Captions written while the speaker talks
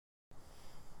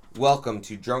Welcome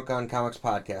to Drunk on Comics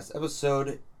Podcast,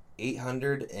 episode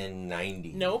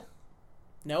 890. Nope.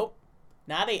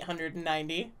 Not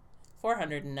 890.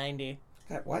 490.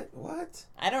 God, what?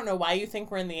 I don't know why you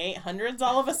think we're in the 800s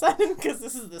all of a sudden, because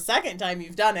this is the second time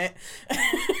you've done it.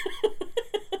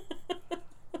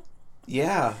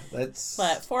 Yeah, that's...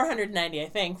 But 490, I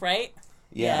think, right?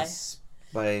 Yes,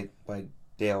 by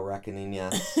Dale reckoning,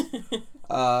 yes.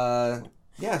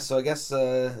 Yeah, so I guess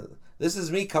this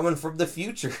is me coming from the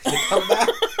future to come back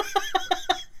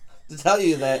to tell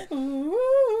you that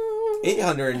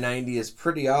 890 is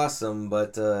pretty awesome,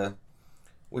 but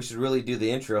we should really do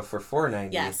the intro for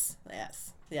 490. Yes.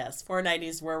 490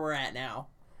 is where we're at now.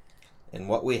 And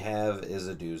what we have is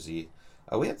a doozy.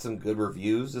 We had some good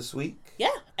reviews this week. Yeah,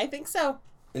 I think so.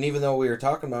 And even though we were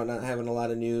talking about not having a lot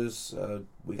of news,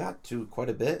 we got to quite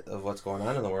a bit of what's going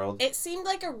on in the world. It seemed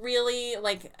like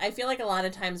I feel like a lot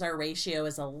of times our ratio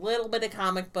is a little bit of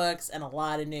comic books and a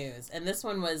lot of news. And this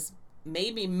one was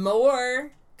maybe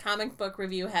more comic book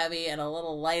review heavy and a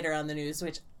little lighter on the news,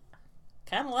 which I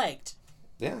kind of liked.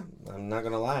 Yeah, I'm not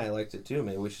going to lie, I liked it too.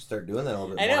 Maybe we should start doing that a little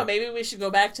bit more. I know, maybe we should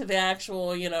go back to the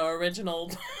actual,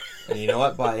 original. And you know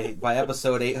what? By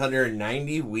episode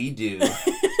 890, we do.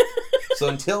 So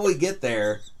until we get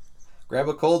there, grab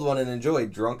a cold one and enjoy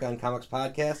Drunk on Comics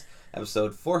Podcast,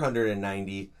 episode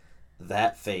 490,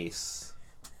 That Face.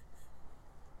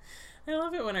 I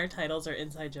love it when our titles are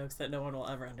inside jokes that no one will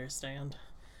ever understand.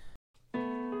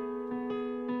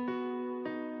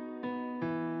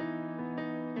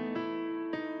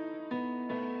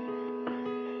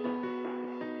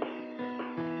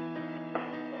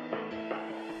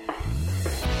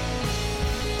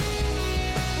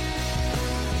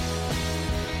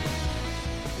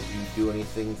 Do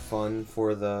anything fun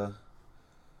for the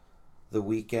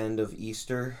weekend of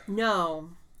Easter? No,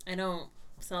 I don't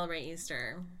celebrate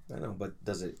Easter. I know, but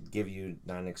does it give you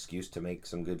not an excuse to make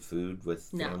some good food with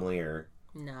family or?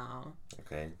 No.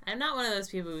 Okay. I'm not one of those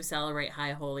people who celebrate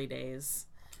high holy days.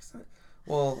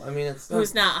 Well, I mean, it's not...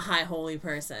 Who's not a high holy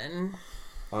person.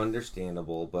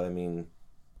 Understandable, but I mean,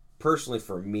 personally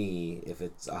for me, if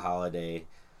it's a holiday,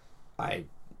 I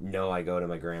know I go to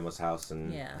my grandma's house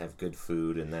and have good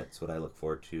food, and that's what I look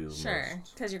forward to. Sure,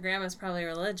 because your grandma's probably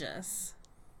religious.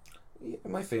 Yeah,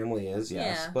 my family is,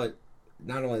 yes, yeah. But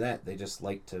not only that, they just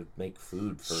like to make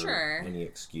food for any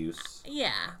excuse.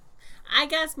 Yeah. I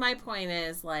guess my point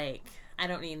is, I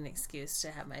don't need an excuse to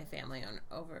have my family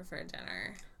over for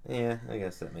dinner. Yeah, I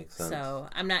guess that makes sense. So,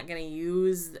 I'm not going to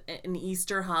use an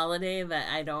Easter holiday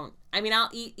that I don't... I mean, I'll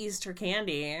eat Easter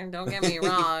candy. Don't get me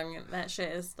wrong. That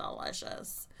shit is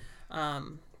delicious.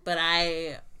 But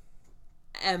I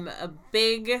am a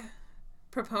big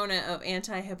proponent of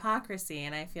anti-hypocrisy,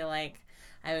 and I feel like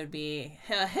I would be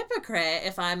a hypocrite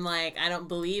if I'm like, I don't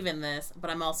believe in this, but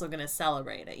I'm also going to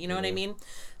celebrate it. You know what I mean?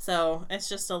 So, it's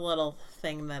just a little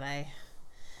thing that I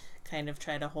kind of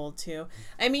try to hold to.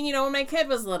 I mean, when my kid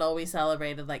was little, we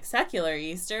celebrated secular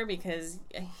Easter because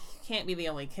you can't be the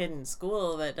only kid in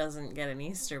school that doesn't get an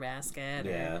Easter basket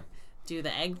or do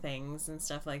the egg things and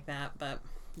stuff like that. But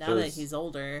now that he's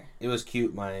older, it was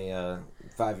cute. My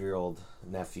 5-year-old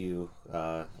nephew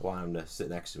wanted him to sit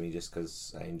next to me just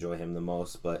because I enjoy him the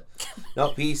most. But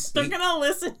no, they're gonna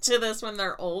listen to this when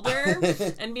they're older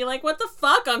and be like, "What the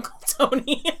fuck, Uncle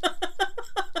Tony?"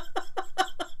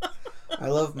 I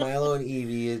love Milo and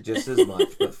Evie just as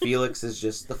much, but Felix is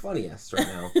just the funniest right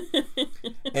now.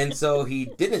 And so he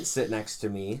didn't sit next to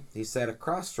me. He sat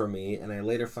across from me, and I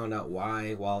later found out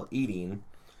why while eating.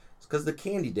 It's because the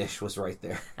candy dish was right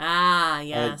there. Ah,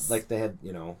 yes. They had,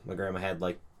 my grandma had,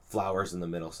 flowers in the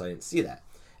middle, so I didn't see that.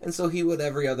 And so he would,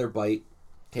 every other bite,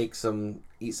 eat some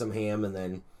ham, and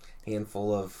then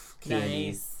handful of candy.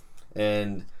 Nice.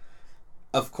 And...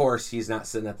 of course, he's not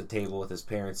sitting at the table with his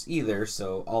parents either,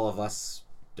 so all of us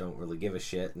don't really give a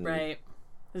shit. And right.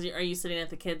 Are you sitting at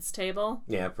the kids' table?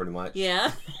 Yeah, pretty much.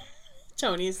 Yeah.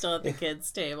 Tony's still at the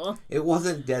kids' table. It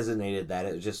wasn't designated that.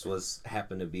 It just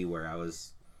happened to be where I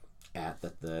was at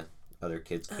that the other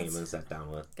kids came and sat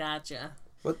down with. Gotcha.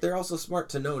 But they're also smart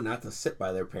to know not to sit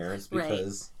by their parents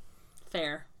because... Right.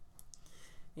 Fair.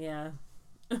 Yeah.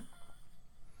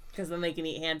 Because then they can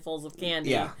eat handfuls of candy.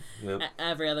 Yeah. Yep.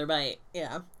 Every other bite.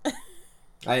 Yeah.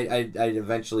 I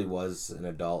eventually was an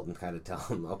adult and kind of tell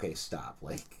him, okay, stop.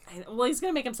 Well, he's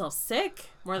going to make himself sick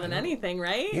more than anything,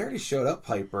 right? He already showed up,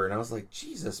 Piper, and I was like,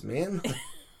 Jesus, man.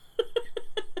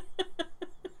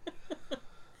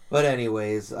 But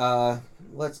anyways,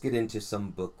 let's get into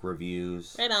some book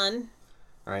reviews. Right on.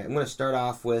 All right, I'm going to start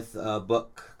off with a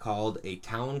book called A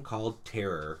Town Called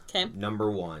Terror,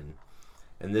 number 1.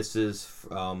 And this is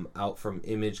out from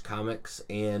Image Comics,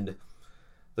 and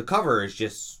the cover is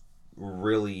just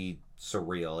really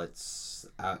surreal. It's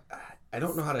I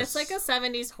don't know how to. It's like a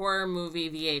 70s horror movie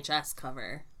VHS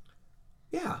cover.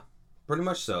 Yeah, pretty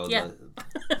much so. Yeah.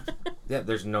 Yeah,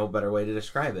 there's no better way to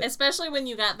describe it. Especially when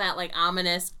you got that, like,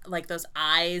 ominous, like, those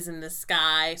eyes in the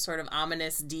sky, sort of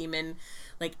ominous demon,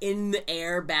 like, in the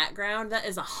air background. That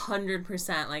is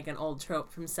 100% like an old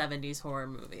trope from 70s horror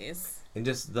movies. And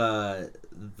just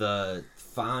the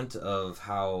font of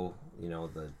how,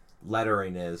 the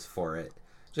lettering is for it,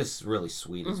 just really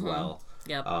sweet as well.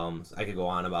 Yep. I could go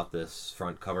on about this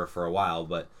front cover for a while,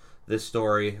 but this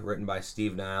story, written by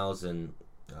Steve Niles and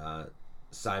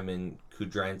Simon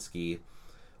Kudransky,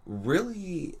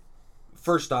 really,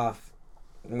 first off,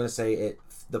 I'm going to say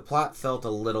the plot felt a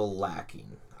little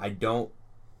lacking. I don't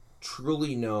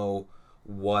truly know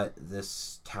what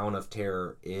this Town of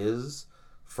Terror is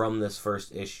from this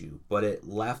first issue, but it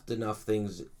left enough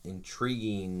things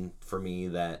intriguing for me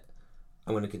that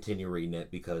I'm going to continue reading it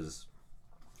because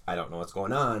I don't know what's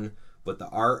going on, but the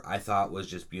art I thought was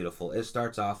just beautiful. It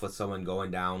starts off with someone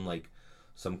going down like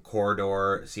some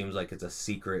corridor. It seems like it's a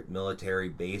secret military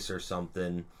base or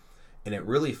something, and it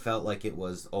really felt like it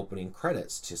was opening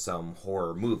credits to some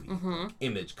horror movie.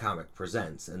 Image Comic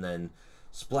Presents, and then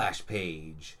splash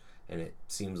page, and it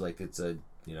seems like it's a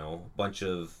bunch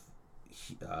of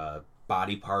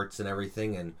body parts and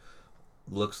everything, and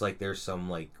looks like there's some,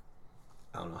 like,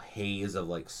 I don't know, haze of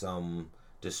like some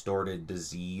distorted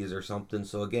disease or something.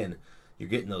 So again, you're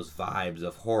getting those vibes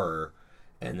of horror,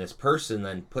 and this person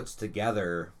then puts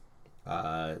together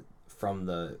from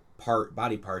the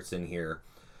body parts in here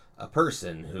a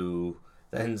person who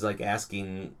then's like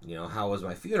asking, how was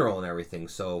my funeral and everything.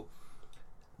 So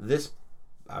this,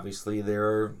 obviously there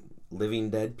are living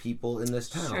dead people in this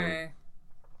town. Sure.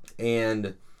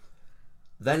 And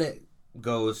then it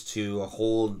goes to a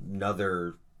whole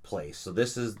nother place. So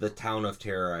this is the Town of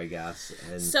Terror, I guess.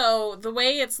 And so the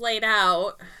way it's laid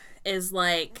out is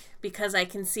like, because I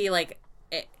can see like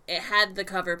it had the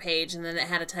cover page and then it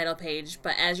had a title page,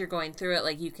 but as you're going through it,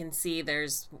 like, you can see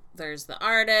there's the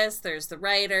artist, there's the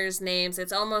writer's names.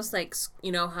 It's almost like,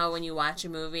 how when you watch a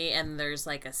movie and there's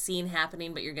like a scene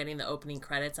happening, but you're getting the opening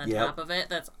credits on top of it.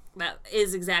 That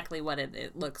is exactly what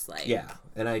it looks like. Yeah,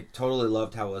 and I totally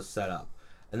loved how it was set up.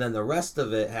 And then the rest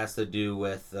of it has to do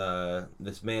with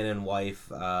this man and wife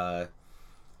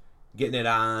getting it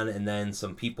on, and then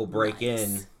some people break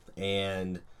in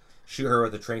and shoot her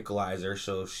with a tranquilizer,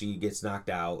 so she gets knocked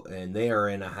out. And they are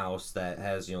in a house that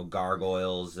has,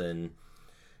 gargoyles and,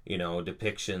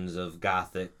 depictions of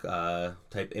gothic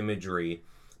type imagery.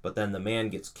 But then the man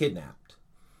gets kidnapped.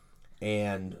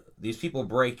 And these people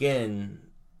break in,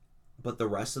 but the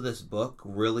rest of this book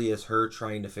really is her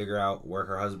trying to figure out where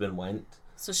her husband went.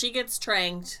 So she gets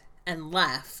tranked and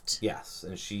left. Yes,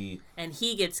 and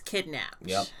he gets kidnapped.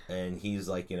 Yep, and he's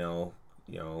like,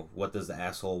 what does the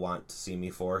asshole want to see me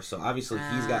for? So obviously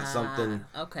he's got something.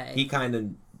 Okay. He kind of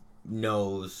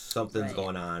knows something's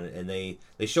going on, and they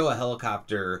show a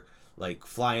helicopter like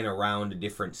flying around to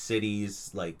different cities,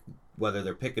 like whether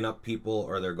they're picking up people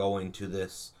or they're going to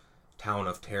this Town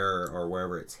of Terror or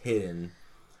wherever it's hidden.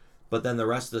 But then the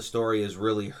rest of the story is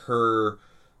really her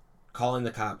calling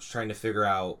the cops, trying to figure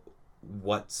out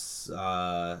what's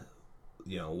going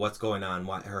on,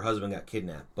 why her husband got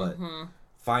kidnapped. But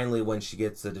finally, when she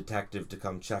gets a detective to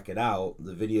come check it out,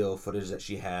 the video footage that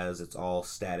she has, it's all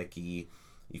staticky.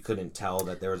 You couldn't tell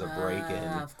that there was a break-in.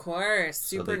 Of course,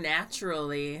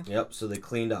 supernaturally. So they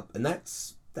cleaned up, and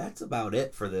that's about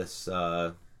it for this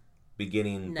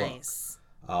beginning book.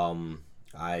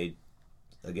 I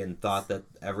again thought that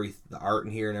the art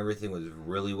in here and everything was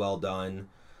really well done.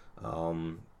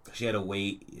 She had to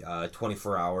wait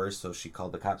 24 hours, so she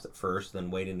called the cops at first, then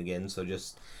waited again. So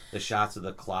just the shots of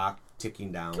the clock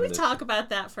ticking down. Can we talk about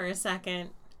that for a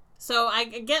second? So I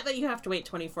get that you have to wait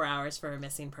 24 hours for a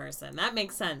missing person. That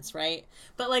makes sense, right?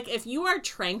 But like, if you are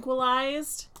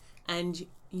tranquilized and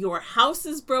your house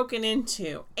is broken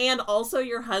into and also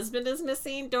your husband is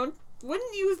missing,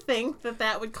 wouldn't you think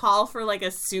that would call for like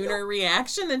a sooner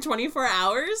reaction than 24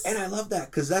 hours? And I love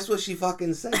that, because that's what she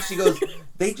fucking said. She goes,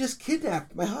 they just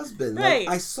kidnapped my husband. Right.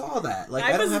 Like, I saw that. Like,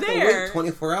 I don't have there. to wait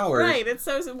 24 hours. Right. It's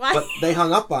so why? But they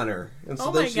hung up on her. And so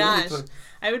oh my gosh.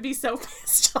 I would be so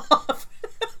pissed off.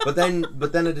 But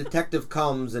then a detective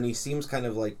comes, and he seems kind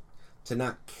of like to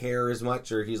not care as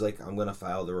much, or he's like, I'm going to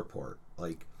file the report.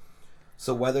 Like,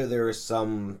 so whether there is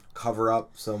some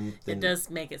cover-up, something... It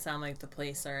does make it sound like the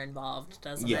police are involved,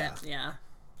 doesn't it? Yeah.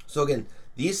 So again,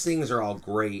 these things are all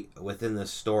great within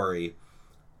this story.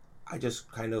 I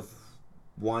just kind of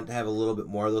want to have a little bit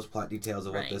more of those plot details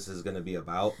of what this is going to be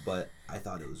about, but I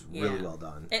thought it was really well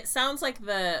done. It sounds like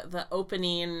the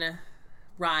opening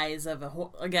rise of a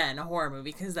horror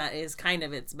movie, because that is kind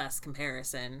of its best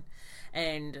comparison.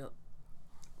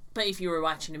 But if you were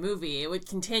watching a movie, it would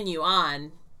continue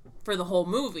on for the whole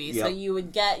movie. Yep. So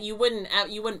you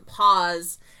wouldn't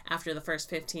pause after the first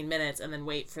 15 minutes and then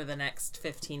wait for the next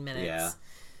 15 minutes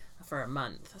for a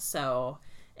month. So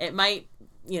it might,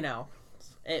 it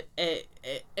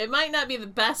might not be the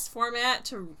best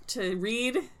format to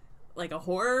read like a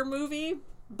horror movie,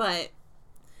 but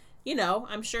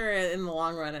I'm sure in the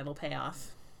long run it'll pay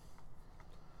off.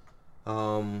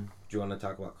 Do you want to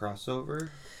talk about crossover?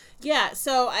 Yeah,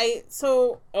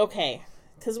 okay,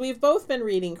 because we've both been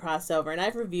reading Crossover, and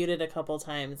I've reviewed it a couple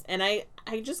times, and I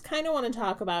just kind of want to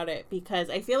talk about it because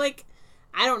I feel like,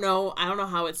 I don't know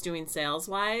how it's doing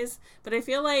sales-wise, but I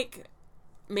feel like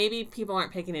maybe people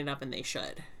aren't picking it up and they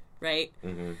should, right?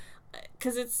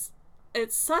 Because it's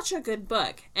such a good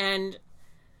book, and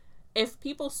if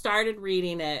people started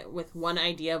reading it with one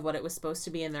idea of what it was supposed to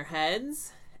be in their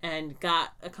heads and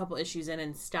got a couple issues in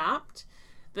and stopped,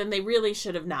 then they really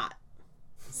should have not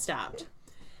stopped.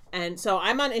 And so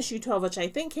I'm on issue 12, which I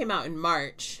think came out in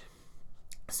March.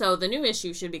 So the new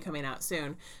issue should be coming out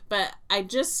soon. But I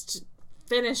just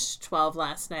finished 12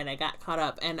 last night. I got caught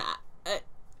up, and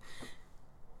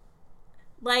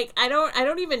I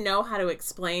don't even know how to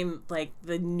explain like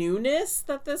the newness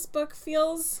that this book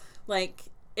feels like.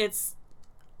 It's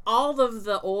all of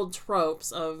the old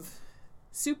tropes of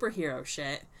superhero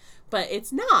shit, but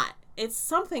it's not. It's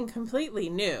something completely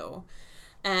new.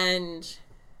 And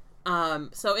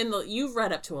so you've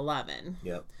read up to 11.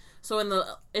 Yep. So in the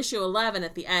issue 11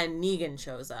 at the end, Negan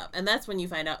shows up, and that's when you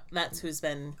find out that's who's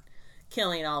been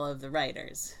killing all of the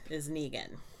writers, is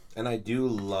Negan. And I do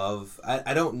love,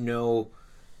 I don't know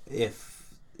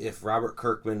if Robert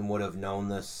Kirkman would have known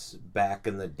this back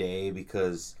in the day,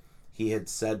 because he had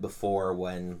said before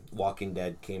when Walking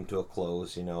Dead came to a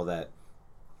close, that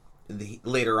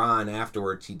later on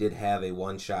afterwards he did have a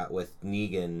one-shot with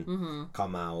Negan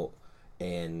come out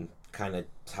and kind of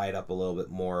tied up a little bit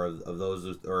more of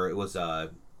those, or it was I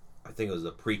think it was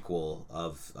the prequel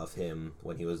of him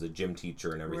when he was a gym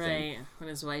teacher and everything. Right, when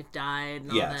his wife died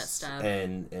and all that stuff.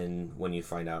 And when you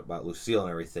find out about Lucille and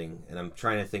everything. And I'm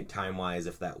trying to think time-wise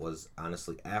if that was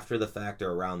honestly after the fact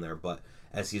or around there. But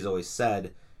as he's always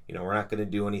said, we're not going to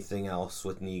do anything else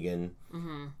with Negan.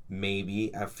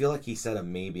 Maybe. I feel like he said a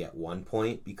maybe at one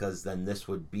point, because then this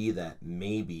would be that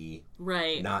maybe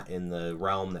not in the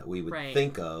realm that we would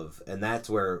think of. And that's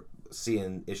where,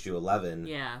 seeing issue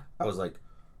 11, I was like,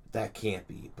 that can't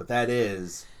be. But that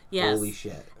is. Yes. Holy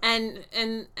shit. And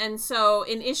so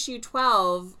in issue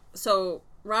 12, so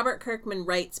Robert Kirkman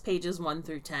writes pages 1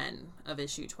 through 10 of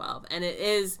issue 12. And it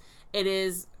is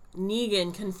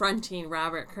Negan confronting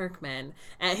Robert Kirkman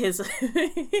at his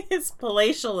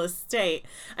palatial estate.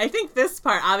 I think this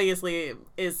part obviously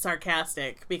is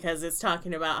sarcastic, because it's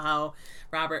talking about how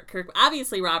Robert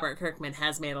Kirkman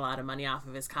has made a lot of money off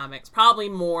of his comics, probably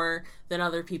more than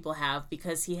other people have,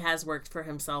 because he has worked for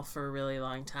himself for a really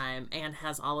long time and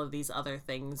has all of these other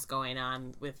things going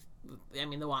on with,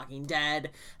 The Walking Dead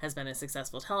has been a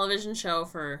successful television show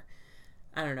for,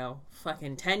 I don't know,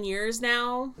 fucking 10 years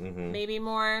now, maybe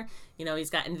more. He's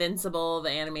got Invincible, the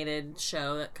animated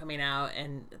show that coming out,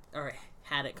 or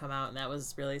had it come out, and that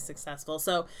was really successful.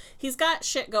 So he's got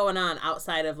shit going on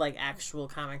outside of like actual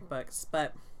comic books.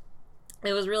 But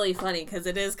it was really funny because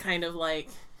it is kind of like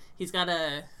he's got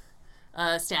a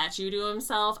statue to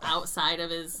himself outside of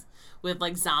his, with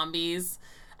like zombies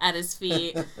at his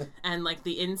feet and like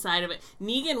the inside of it.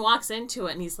 Negan walks into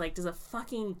it and he's like, does a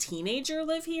fucking teenager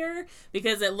live here?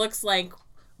 Because it looks like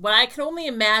what I could only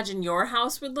imagine your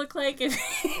house would look like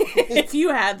if you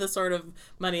had the sort of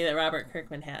money that Robert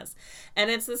Kirkman has.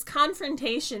 And it's this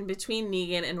confrontation between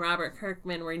Negan and Robert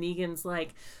Kirkman where Negan's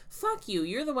like, fuck you,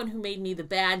 you're the one who made me the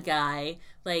bad guy.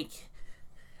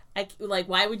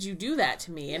 Why would you do that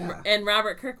to me? And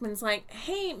Robert Kirkman's like,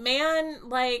 hey man,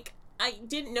 I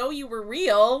didn't know you were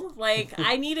real.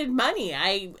 I needed money.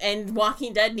 And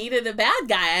Walking Dead needed a bad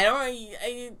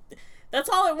guy. That's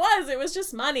all it was. It was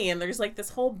just money. And there's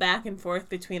this whole back and forth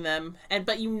between them.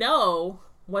 But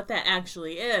what that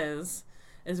actually is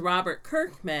Robert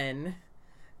Kirkman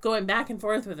going back and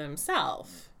forth with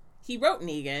himself. He wrote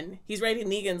Negan. He's writing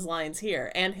Negan's lines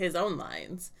here and his own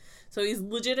lines. So he's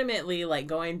legitimately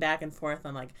going back and forth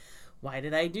on why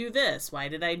did I do this? Why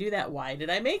did I do that? Why did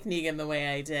I make Negan the way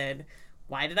I did?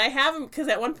 Why did I have him? Because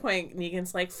at one point,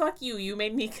 Negan's like, fuck you, you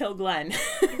made me kill Glenn.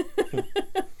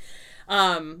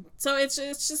 So it's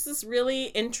just this really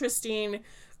interesting,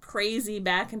 crazy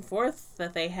back and forth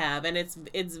that they have. And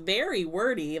it's very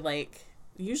wordy.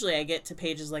 usually I get to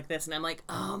pages like this and I'm like,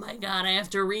 oh my God, I have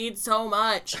to read so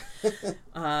much.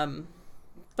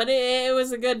 But it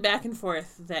was a good back and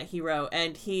forth that he wrote.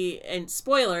 And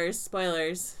spoilers,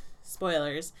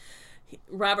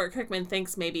 Robert Kirkman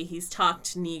thinks maybe he's talked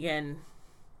to Negan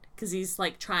because he's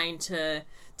like trying to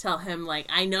tell him, like,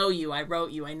 I know you, I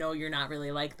wrote you, I know you're not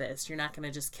really like this. You're not going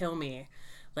to just kill me.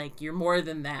 Like, you're more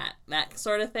than that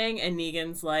sort of thing. And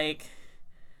Negan's like,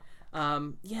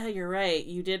 yeah, you're right.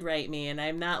 You did write me, and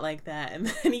I'm not like that. And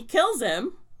then he kills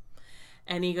him,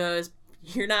 and he goes,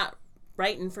 you're not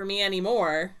writing for me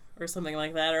anymore, or something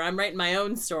like that, or I'm writing my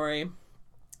own story.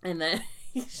 And then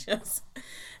he shows,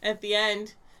 at the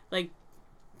end, like,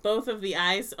 both of the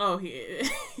eyes,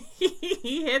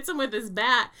 he hits him with his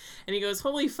bat, and he goes,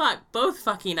 holy fuck, both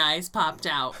fucking eyes popped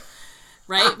out.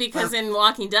 Right? Because in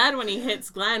Walking Dead, when he hits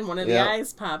Glenn, one of the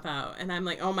eyes pop out. And I'm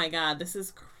like, oh my God, this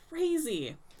is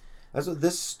crazy. That's what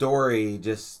this story,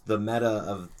 just the meta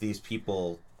of these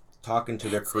people talking to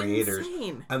their creators.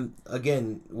 Insane.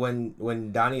 Again,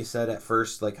 when Donnie said at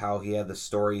first, like, how he had the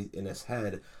story in his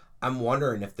head, I'm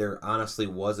wondering if there honestly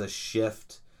was a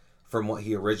shift from what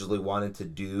he originally wanted to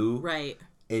do. Right.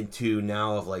 Into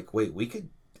now of like, wait, we could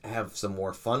have some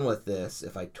more fun with this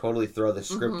if I totally throw the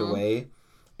script away.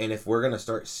 And if we're going to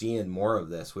start seeing more of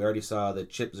this, we already saw the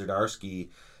Chip Zdarsky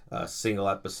single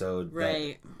episode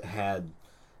that had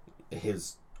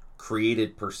his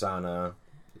created persona,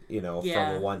 from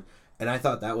a one. And I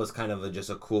thought that was kind of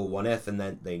just a cool what if, and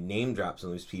then they name drop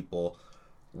some of these people.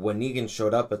 When Negan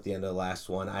showed up at the end of the last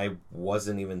one, I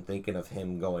wasn't even thinking of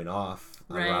him going off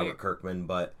on Robert Kirkman,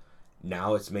 but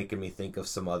now it's making me think of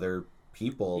some other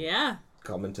people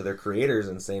coming to their creators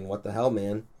and saying, what the hell,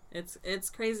 man? It's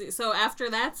crazy. So after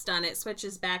that's done, it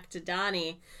switches back to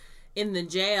Donnie in the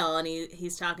jail, and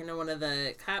he's talking to one of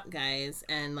the cop guys,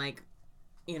 and like,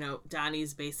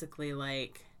 Donnie's basically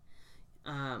like,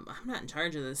 I'm not in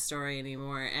charge of this story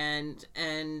anymore, and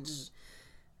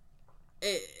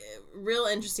it real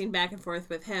interesting back and forth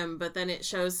with him. But then it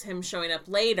shows him showing up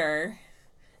later,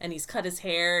 and he's cut his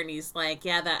hair, and he's like,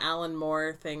 yeah, that Alan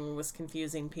Moore thing was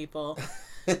confusing people,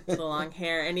 the long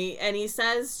hair, and he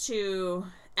says to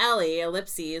Ellie,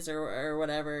 Ellipses, or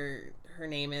whatever her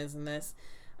name is in this,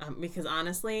 because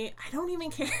honestly, I don't even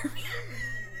care.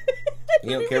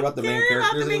 You don't care about the main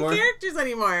characters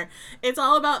anymore? It's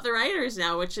all about the writers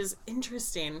now, which is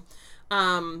interesting.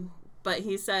 But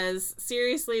he says,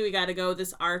 seriously, we got to go.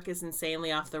 This arc is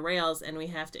insanely off the rails, and we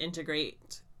have to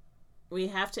integrate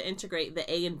the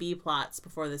A and B plots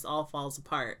before this all falls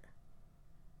apart.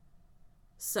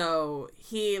 So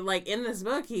he, like, in this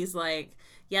book, he's like,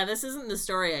 yeah, this isn't the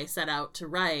story I set out to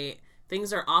write.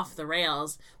 Things are off the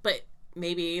rails, but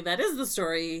maybe that is the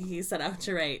story he set out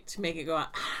to write, to make it go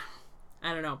out.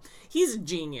 I don't know. He's a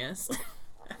genius.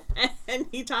 And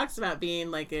he talks about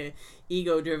being like a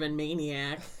ego-driven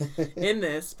maniac in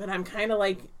this, but I'm kind of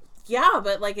like, yeah,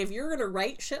 but like if you're going to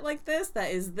write shit like this,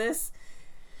 that is this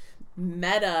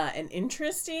meta and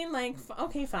interesting, like,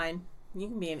 okay, fine. You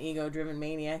can be an ego-driven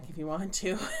maniac if you want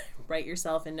to. Write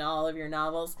yourself into all of your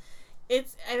novels. I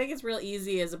think it's real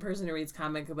easy as a person who reads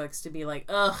comic books to be like,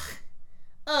 ugh,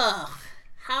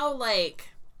 how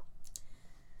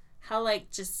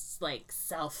just like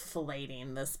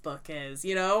self-flating this book is,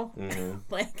 Mm-hmm.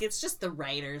 Like it's just the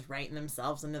writers writing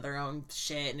themselves into their own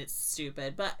shit, and it's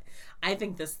stupid. But I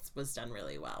think this was done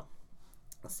really well.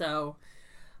 So,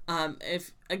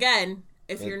 if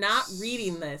you're not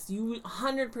reading this, you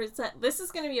 100%, this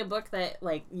is going to be a book that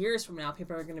like years from now,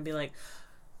 people are going to be like,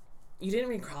 you didn't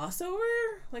read Crossover?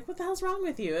 Like, what the hell's wrong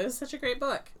with you? It was such a great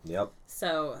book. Yep.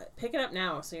 So, pick it up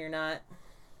now so you're not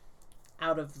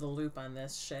out of the loop on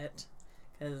this shit.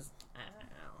 Because, I don't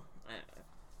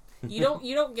know.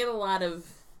 You don't get a lot of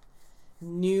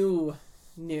new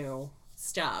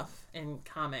stuff in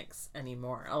comics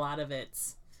anymore. A lot of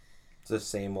it's the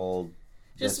same old...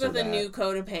 just with a new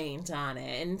coat of paint on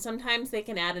it. And sometimes they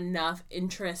can add enough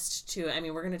interest to it. I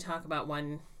mean, we're going to talk about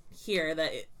one here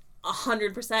that...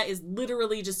 100% is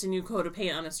literally just a new coat of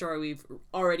paint on a story we've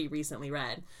already recently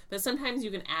read. But sometimes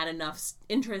you can add enough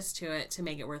interest to it to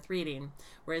make it worth reading.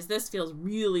 Whereas this feels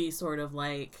really sort of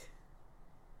like...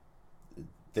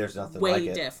 there's nothing way like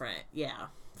it. Different. Yeah,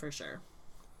 for sure.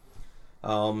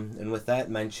 And with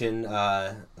that mention,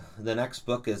 the next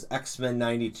book is X-Men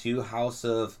 92, House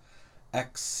of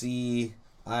XCII.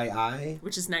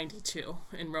 Which is 92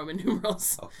 in Roman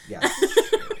numerals. Oh, yes.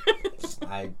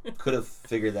 I could have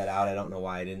figured that out. I don't know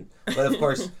why I didn't. But of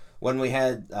course, when we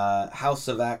had House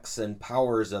of X and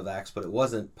Powers of X, but it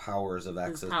wasn't Powers of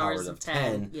X, it was Powers of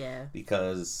 10. Yeah.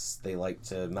 Because they like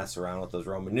to mess around with those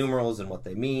Roman numerals and what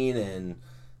they mean and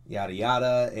yada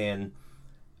yada. And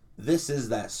this is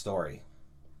that story.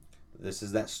 This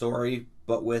is that story,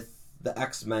 but with the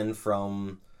X-Men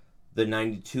from the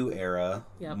 92 era.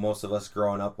 Yep. Most of us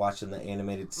growing up watching the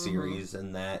animated series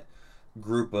and that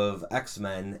group of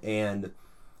X-Men. And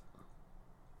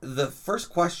the first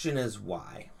question is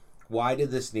why? Why did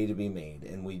this need to be made?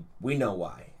 And we know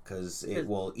why. Because it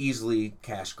will easily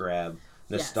cash grab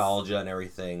nostalgia and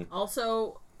everything.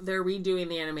 Also, they're redoing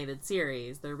the animated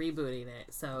series. They're rebooting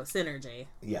it. So, synergy.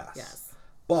 Yes.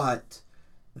 But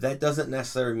that doesn't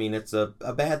necessarily mean it's a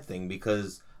bad thing,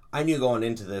 because I knew going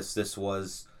into this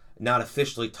was not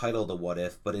officially titled a What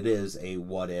If, but it is a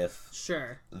What If.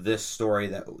 Sure. This story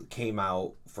that came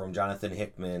out from Jonathan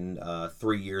Hickman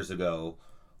 3 years ago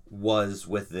was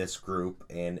with this group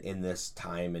and in this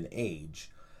time and age.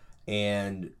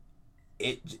 And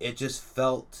it just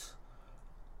felt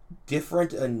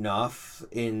different enough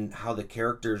in how the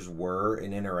characters were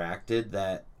and interacted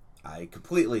that I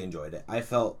completely enjoyed it. I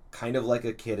felt kind of like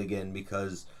a kid again,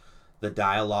 because the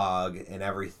dialogue and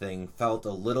everything felt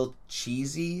a little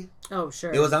cheesy. Oh,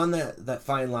 sure. It was on that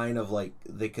fine line of, like,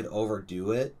 they could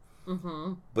overdo it.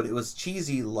 Mm-hmm. But it was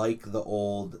cheesy like the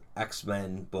old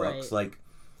X-Men books. Right. Like,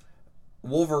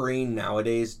 Wolverine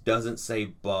nowadays doesn't say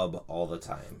bub all the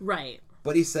time. Right.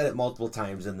 But he said it multiple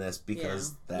times in this,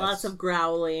 because that's lots of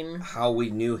growling. how we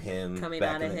knew him coming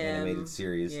back out in of the him. animated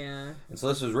series. Yeah. And so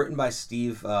this was written by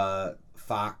Steve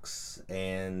Fox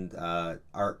and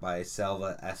art by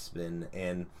Salva Espin.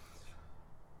 And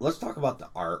let's talk about the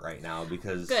art right now,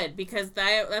 because Good, because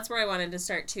that's where I wanted to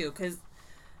start too, because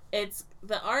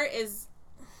the art is,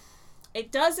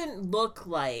 it doesn't look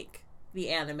like the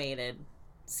animated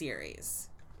series.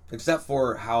 except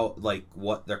for how, like,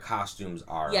 what their costumes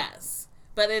are. Yes,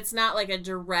 but it's not like a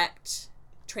direct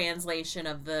translation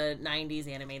of the 90s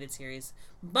animated series,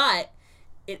 but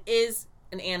it is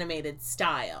an animated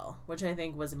style, which I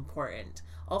think was important.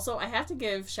 Also, I have to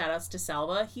give shout-outs to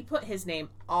Salva. He put his name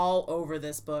all over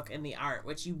this book in the art,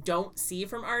 which you don't see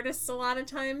from artists a lot of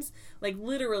times. Like,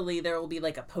 literally, there will be,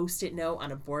 like, a Post-it note on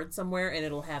a board somewhere, and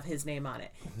it'll have his name on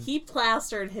it. Mm-hmm. He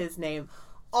plastered his name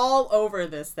all over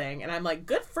this thing, and I'm like,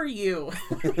 good for you.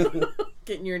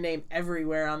 Getting your name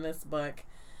everywhere on this book.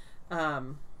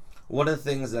 One of the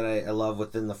things that I love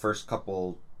within the first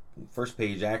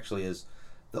page, actually, is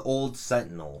the old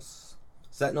Sentinels.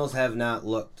 Sentinels have not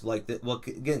looked like that. Well,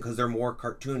 again, because they're more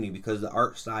cartoony, because the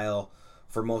art style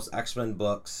for most X-Men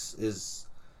books is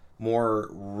more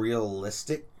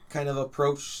realistic kind of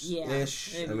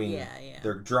approach-ish. Yeah. I mean, yeah.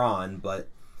 they're drawn, but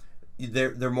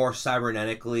they're more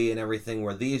cybernetically and everything,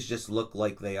 where these just look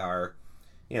like they are,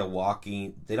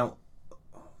 walking. They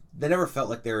never felt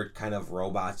like they were kind of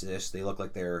robots-ish. They look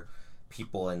like they're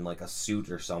people in, like, a suit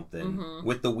or something,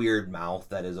 with the weird mouth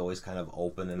that is always kind of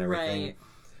open and everything. Right.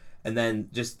 And then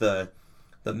just the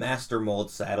Master Mold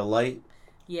satellite.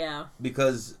 Yeah.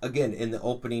 Because, again, in the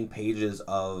opening pages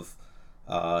of,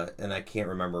 and I can't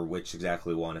remember which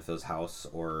exactly one, if it was House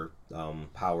or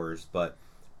Powers, but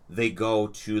they go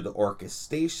to the Orcus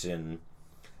station,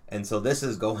 and so this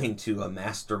is going to a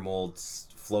Master Mold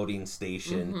floating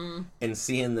station, and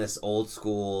seeing this old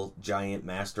school giant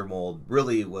Master Mold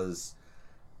really was,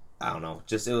 I don't know,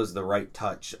 just it was the right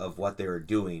touch of what they were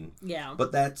doing. Yeah.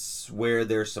 But that's where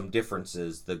there's some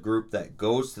differences. The group that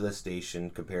goes to the station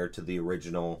compared to the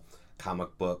original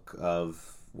comic book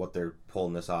of what they're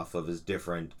pulling this off of is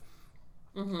different.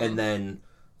 And then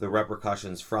the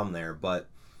repercussions from there. But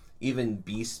even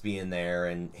Beast being there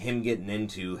and him getting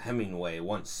into Hemingway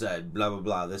once said blah blah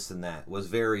blah this and that was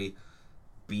very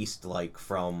Beast-like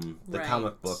from the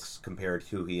comic books compared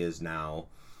to who he is now.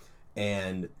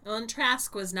 And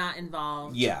Trask was not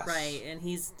involved. Yes. Right, and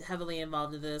he's heavily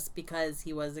involved in this because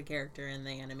he was a character in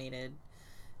the animated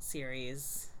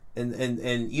series. And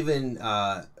even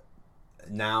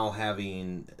now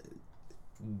having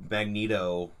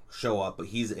Magneto show up, but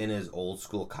he's in his old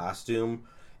school costume,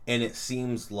 and it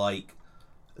seems like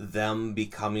them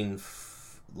becoming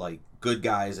like good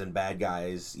guys and bad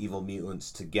guys, evil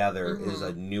mutants together is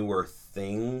a newer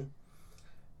thing,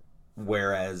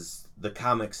 whereas the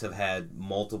comics have had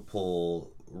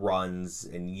multiple runs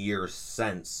and years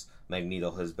since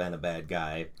Magneto has been a bad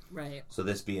guy. Right. So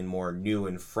this being more new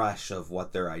and fresh of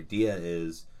what their idea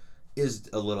is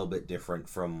a little bit different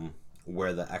from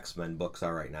where the X-Men books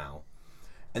are right now.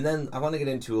 And then I want to get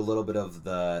into a little bit of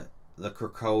the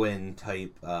Krakoan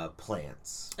type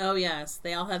plants. Oh yes,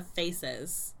 they all have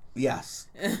faces. Yes,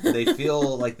 they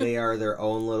feel like they are their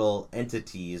own little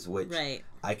entities, which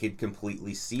I could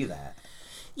completely see that.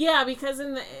 Yeah, because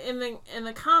in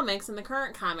the comics, in the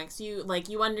current comics, you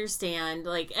understand,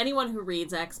 like, anyone who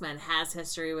reads X-Men has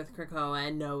history with Krakoa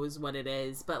and knows what it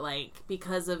is, but, like,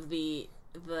 because of the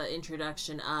the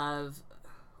introduction of,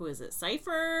 who is it,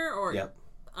 Cypher? Or yep.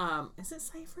 Is it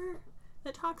Cypher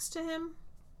that talks to him?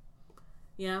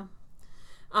 Yeah.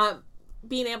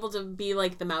 Being able to be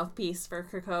like the mouthpiece for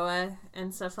Krakoa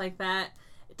and stuff like that.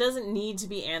 It doesn't need to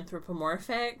be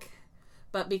anthropomorphic,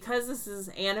 but because this is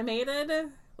animated,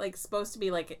 like supposed to be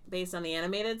like based on the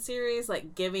animated series,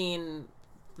 like giving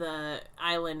the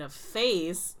island a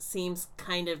face seems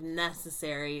kind of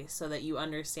necessary so that you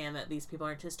understand that these people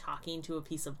aren't just talking to a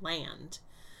piece of land.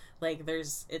 Like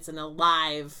it's an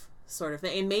alive sort of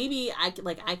thing. And maybe I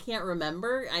can't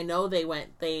remember. I know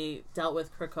they dealt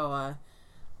with Krakoa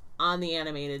on the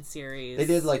animated series. They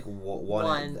did like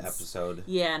one episode.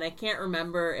 Yeah, and I can't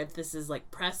remember if this is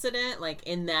like precedent. Like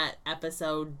in that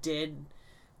episode,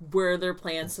 were there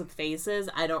plants with faces?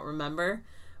 I don't remember,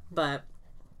 but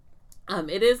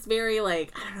it is very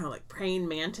like, I don't know, like praying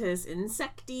mantis,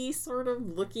 insecty sort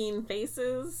of looking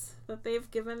faces that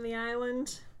they've given the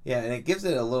island. Yeah, and it gives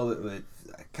it a little bit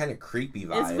of kind of creepy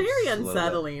vibes. It's very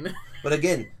unsettling. But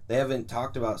again, they haven't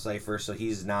talked about Cypher, so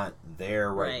he's not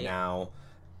there right now.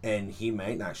 And he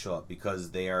might not show up because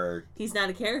he's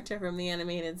not a character from the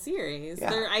animated series.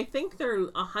 Yeah. I think they're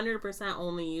 100%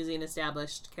 only using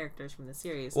established characters from the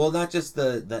series. Well, not just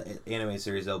the animated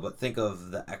series, though, but think of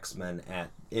the X-Men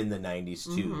in the 90s,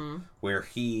 too, where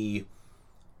he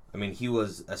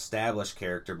was established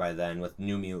character by then with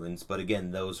New Mutants, but again,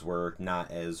 those were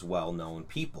not as well-known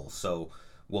people. So,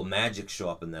 will Magic show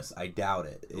up in this? I doubt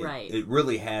it. It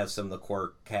really has some of the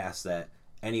core cast that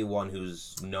anyone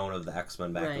who's known of the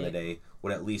X-Men back in the day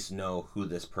would at least know who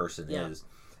this person is.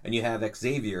 And you have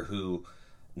Xavier, who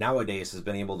nowadays has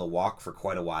been able to walk for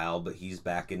quite a while, but he's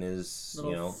back in his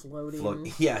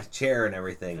floating chair and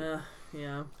everything.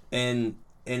 Yeah. And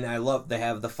I love they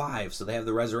have the Five, so they have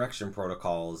the resurrection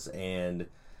protocols, and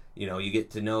you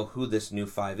get to know who this new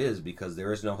Five is, because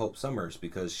there is no Hope Summers,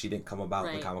 because she didn't come about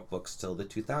in the comic books till the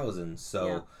 2000s.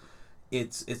 So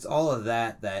it's all of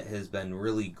that has been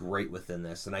really great within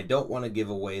this, and I don't want to give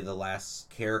away the last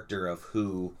character of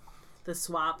who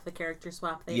the character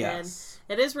swap they did.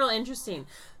 It is real interesting.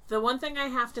 The one thing I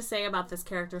have to say about this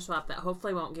character swap that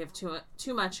hopefully won't give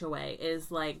too much away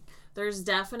is, like, there's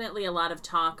definitely a lot of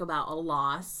talk about a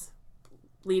loss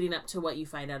leading up to what you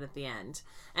find out at the end.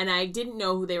 And I didn't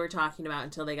know who they were talking about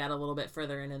until they got a little bit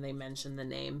further in and they mentioned the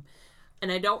name.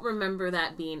 And I don't remember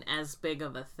that being as big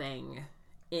of a thing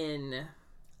in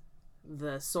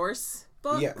the source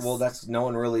books. Yeah, well,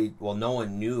 no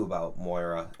one knew about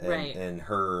Moira and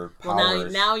her powers.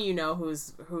 Well, now you know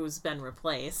who's been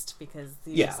replaced, because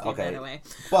you just gave that away.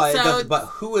 But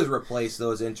who is replaced,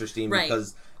 though, is interesting,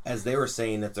 because as they were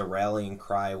saying, it's a rallying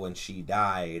cry when she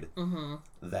died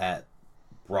that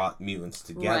brought mutants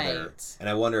together. And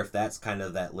I wonder if that's kind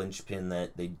of that linchpin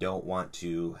that they don't want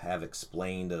to have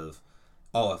explained of,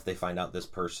 if they find out this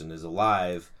person is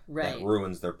alive, that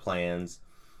ruins their plans.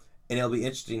 And it'll be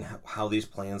interesting how these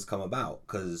plans come about,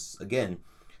 because, again,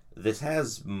 this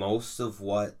has most of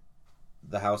what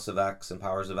the House of X and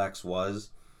Powers of X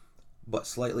was, but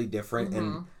slightly different.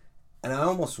 And I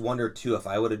almost wonder, too, if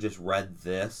I would have just read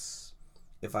this,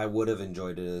 if I would have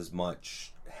enjoyed it as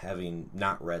much having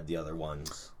not read the other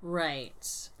ones.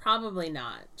 Right. Probably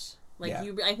not.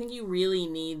 I think you really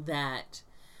need that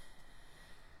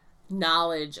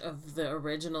knowledge of the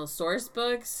original source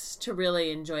books to really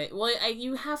enjoy it. Well,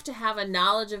 you have to have a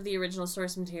knowledge of the original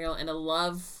source material and a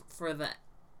love for the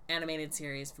animated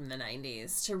series from the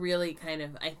 90s to really kind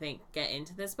of, I think, get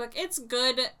into this book. It's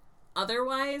good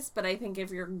otherwise, but I think if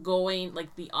you're going,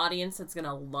 like, the audience that's going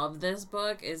to love this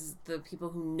book is the people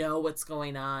who know what's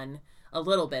going on, a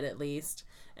little bit at least,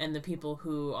 and the people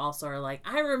who also are like,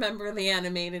 I remember the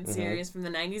animated series from the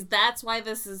 90s. That's why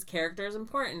this character is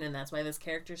important, and that's why this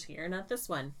character's here, not this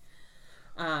one.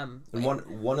 And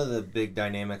one of the big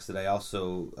dynamics that I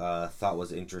also thought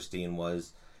was interesting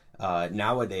was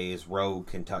nowadays Rogue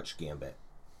can touch Gambit,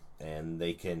 and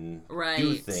they can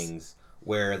do things,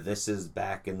 where this is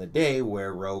back in the day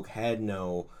where Rogue had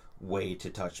no way to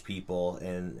touch people,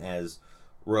 and as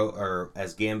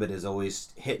Gambit is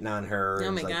always hitting on her.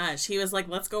 Oh my gosh. He was like,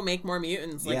 let's go make more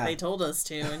mutants like they told us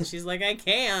to. And she's like, I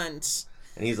can't.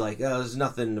 And he's like, there's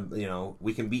nothing,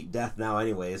 we can beat death now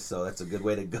anyways, so that's a good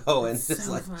way to go. And it's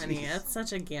so like, funny. Geez. That's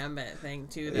such a Gambit thing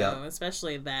too, though.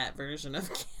 Especially that version of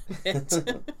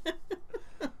Gambit.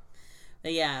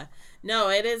 But yeah. No,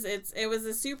 it was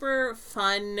a super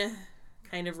fun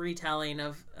kind of retelling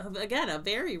of again, a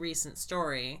very recent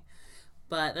story.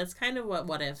 But that's kind of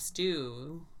what ifs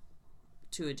do,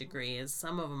 to a degree, is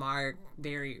some of them are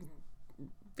very,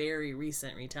 very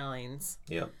recent retellings.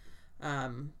 Yep.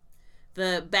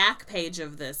 The back page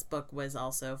of this book was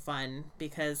also fun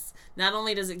because not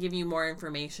only does it give you more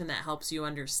information that helps you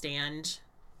understand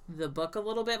the book a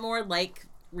little bit more, like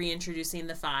reintroducing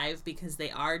the 5 because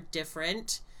they are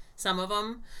different. Some of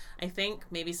them, I think,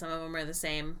 maybe some of them are the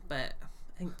same, but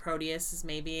I think Proteus is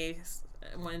maybe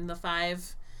one of the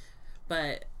 5.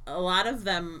 But a lot of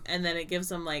them, and then it gives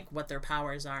them like what their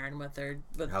powers are and what their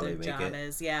job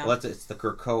is. Yeah, well, it's the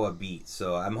Krakoa beat.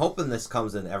 So I'm hoping this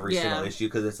comes in every single issue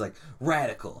because it's like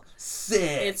radical,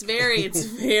 sick. It's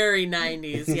very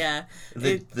 90s. Yeah,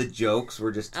 the jokes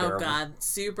were just terrible. Oh God,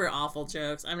 super awful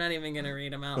jokes. I'm not even gonna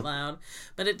read them out loud.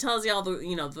 But it tells you all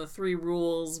the 3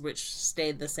 rules which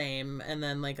stayed the same, and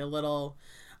then like a little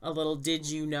did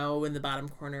you know in the bottom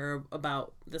corner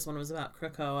about this one was about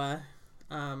Krakoa.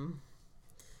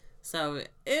 So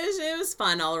it was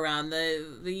fun all around.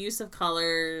 The use of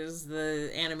colors,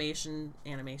 the animation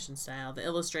style, the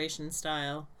illustration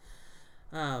style,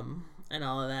 and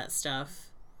all of that stuff.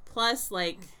 Plus,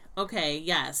 like, okay,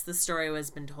 yes, the story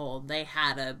was been told. They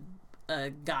had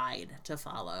a guide to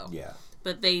follow. Yeah.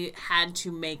 But they had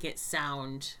to make it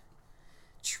sound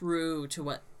true to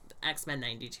what X-Men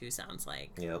 92 sounds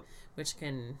like. Yep. Which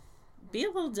can be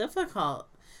a little difficult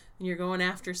when you're going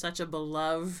after such a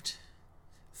beloved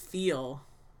feel.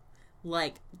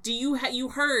 Like, you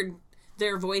heard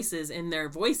their voices in their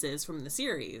voices from the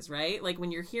series, right? Like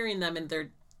when you're hearing them and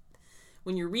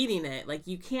when you're reading it, like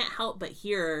you can't help but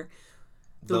hear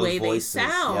the those way voices, they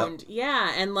sound. yep.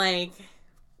 Yeah, and like,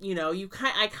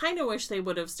 I kind of wish they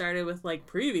would have started with like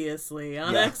previously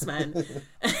on X-Men,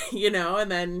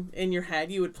 and then in your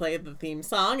head you would play the theme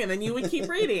song and then you would keep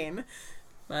reading.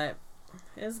 But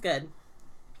it was good.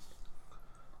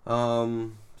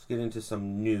 Let's get into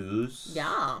some news.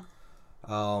 Yeah.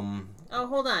 Oh,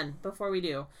 hold on. Before we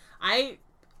do, I'm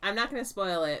not going to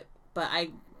spoil it, but I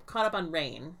caught up on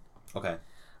Reign. Okay.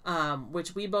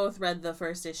 Which we both read the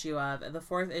first issue of. The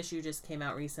 4th issue just came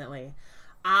out recently.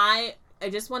 I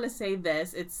just want to say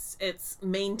this. It's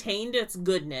maintained its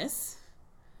goodness.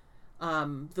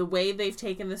 The way they've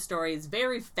taken the story is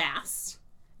very fast.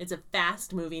 It's a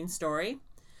fast-moving story.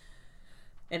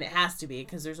 And it has to be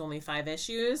because there's only 5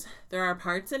 issues. There are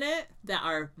parts in it that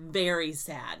are very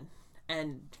sad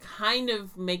and kind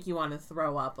of make you want to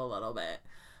throw up a little bit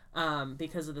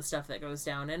because of the stuff that goes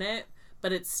down in it.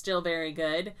 But it's still very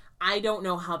good. I don't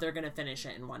know how they're going to finish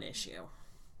it in 1 issue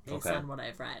based on what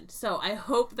I've read. So I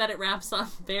hope that it wraps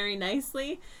up very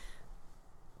nicely.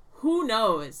 Who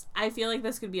knows? I feel like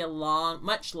this could be a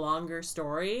much longer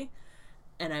story.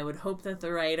 And I would hope that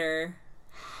the writer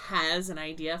has an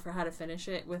idea for how to finish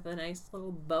it with a nice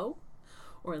little bow,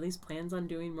 or at least plans on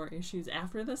doing more issues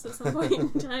after this at some point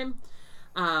in time.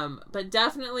 But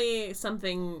definitely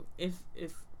something if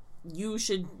you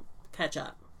should catch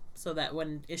up so that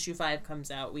when issue 5 comes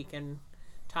out, we can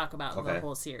talk about the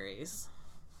whole series.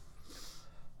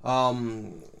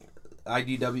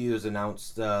 IDW has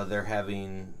announced they're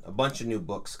having a bunch of new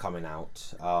books coming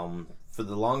out. For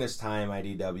the longest time,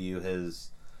 IDW has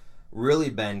really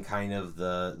been kind of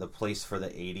the place for the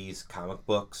 80s comic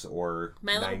books or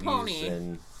My 90s Little Pony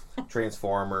and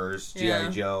Transformers, G.I.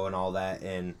 Joe and all that.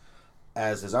 And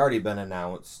as has already been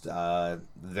announced,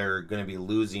 they're going to be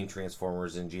losing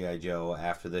Transformers and G.I. Joe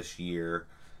after this year.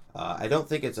 I don't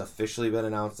think it's officially been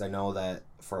announced. I know that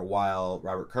for a while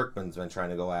Robert Kirkman's been trying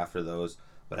to go after those,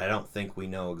 but I don't think we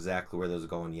know exactly where those are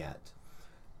going yet.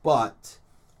 But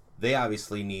they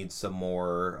obviously need some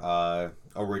more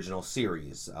original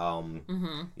series. They've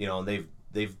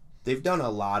done a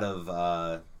lot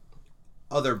of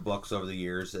other books over the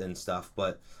years and stuff,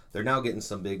 but they're now getting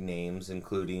some big names,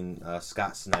 including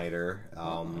Scott Snyder.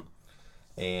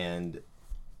 And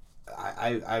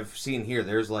I've seen here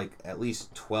there's like at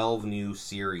least 12 new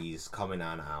series coming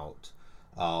on out.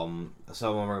 Some of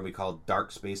them are going to be called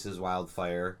Dark Spaces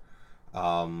Wildfire,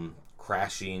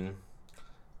 Crashing,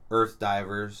 Earth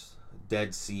Divers,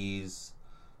 Dead Seas,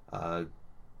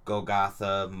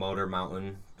 Golgotha, Motor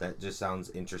Mountain. That just sounds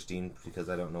interesting because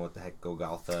I don't know what the heck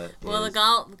Golgotha is. Well,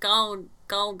 the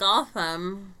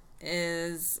Golgotha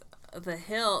is the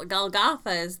hill.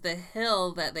 Golgotha is the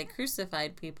hill that they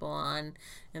crucified people on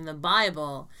in the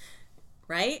Bible,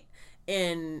 right?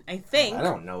 I think I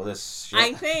don't know this shit.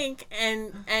 I think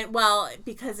and well,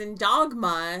 because in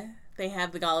Dogma they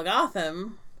have the Golgotha,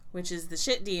 which is the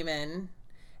shit demon,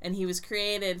 and he was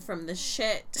created from the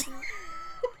shit.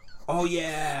 Oh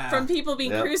yeah, from people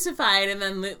being crucified and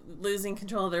then losing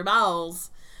control of their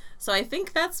bowels. So I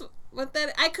think that's what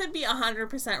that. I could be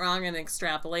 100% wrong and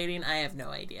extrapolating. I have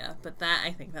no idea, but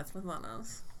I think that's what that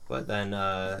is. But then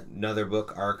another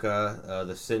book, Arca,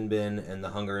 the Sin Bin, and the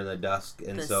Hunger in the Dusk,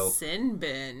 and the Sin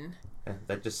Bin.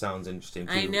 That just sounds interesting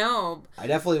too. I know. I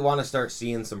definitely want to start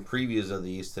seeing some previews of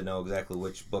these to know exactly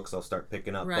which books I'll start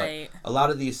picking up. Right. But a lot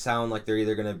of these sound like they're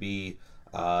either going to be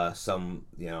some,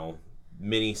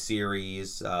 mini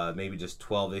series, maybe just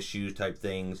 12 issue type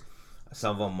things.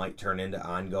 Some of them might turn into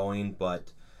ongoing,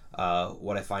 but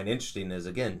what I find interesting is,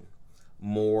 again,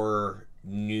 more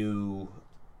new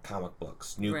comic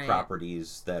books, new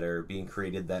properties that are being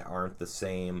created that aren't the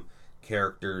same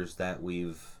characters that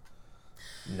we've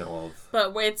know of.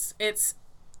 But it's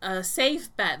a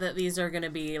safe bet that these are going to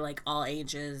be like all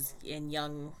ages and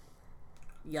young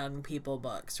people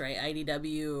books, right?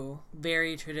 IDW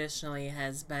very traditionally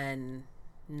has been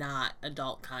not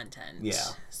adult content. Yeah.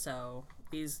 So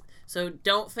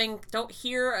don't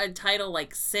hear a title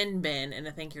like Sin Bin and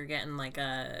think you're getting like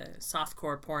a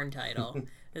softcore porn title.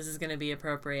 This is going to be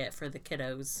appropriate for the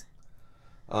kiddos.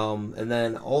 And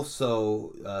then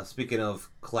also, speaking of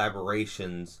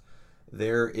collaborations,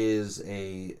 there is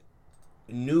a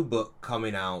new book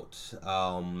coming out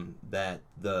that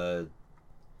the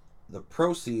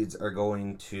proceeds are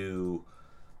going to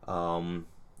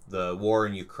the war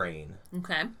in Ukraine.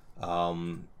 Okay.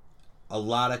 A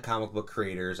lot of comic book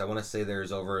creators, I want to say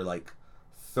there's over like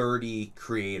 30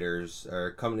 creators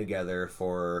are coming together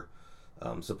for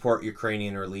support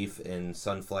Ukrainian relief in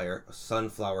sunflower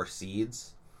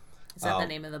seeds. Is that the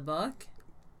name of the book?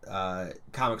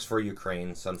 Comics for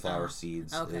Ukraine, Sunflower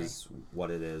Seeds is what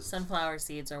it is. Sunflower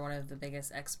seeds are one of the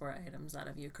biggest export items out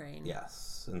of Ukraine.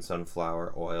 Yes, and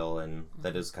sunflower oil, and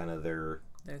that is kind of their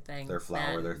thing. Their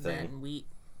flour, their thing. And wheat.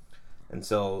 And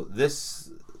so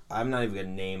this, I'm not even going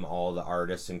to name all the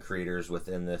artists and creators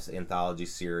within this anthology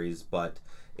series, but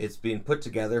it's being put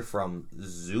together from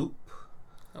Zoop.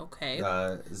 Okay.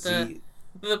 The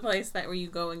place where you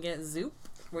go and get Zoop?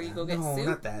 Where you go get soup? No,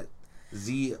 not that.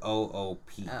 ZOOP. Oh,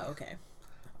 okay.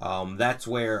 That's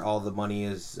where all the money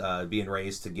is being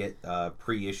raised to get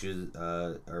pre-issues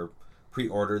or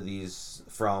pre-order these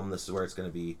from. This is where it's going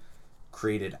to be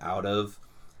created out of.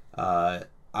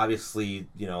 Obviously,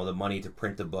 the money to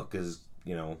print the book is,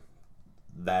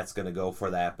 that's going to go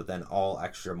for that. But then all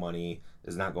extra money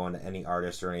is not going to any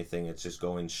artist or anything. It's just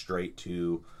going straight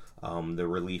to the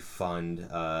relief fund,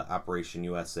 Operation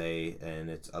USA, and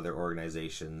its other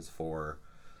organizations for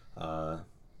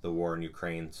the war in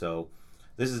Ukraine. So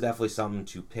this is definitely something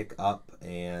to pick up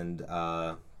and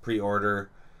pre-order.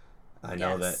 I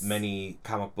know that many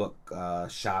comic book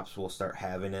shops will start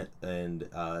having it, and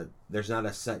there's not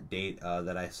a set date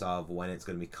that I saw of when it's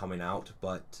going to be coming out,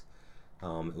 but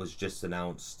it was just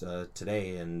announced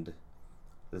today, and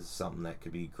this is something that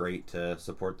could be great to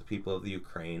support the people of the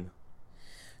Ukraine.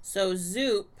 So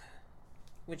Zoop,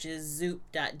 which is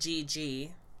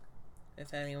zoop.gg,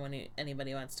 if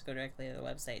anybody wants to go directly to the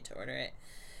website to order it,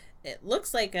 it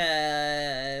looks like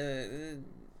a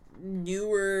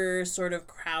newer sort of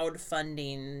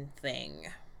crowdfunding thing.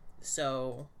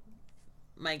 So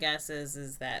my guess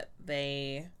is that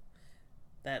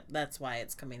that's why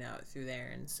it's coming out through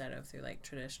there instead of through like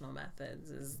traditional methods.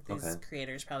 Is these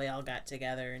creators probably all got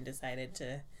together and decided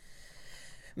to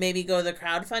maybe go the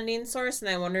crowdfunding source, and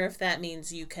I wonder if that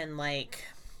means you can like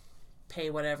pay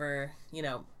whatever,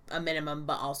 a minimum,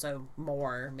 but also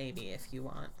more maybe if you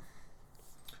want.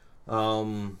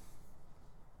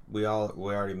 We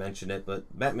already mentioned it,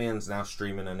 but Batman's now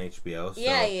streaming on HBO. So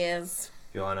yeah, he is.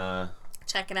 If you wanna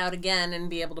check it out again and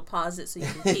be able to pause it so you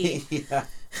can pee. Yeah.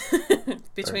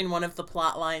 Between one of the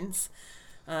plot lines,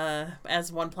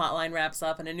 as one plot line wraps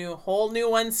up and a whole new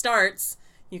one starts,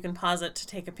 you can pause it to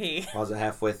take a pee. Pause it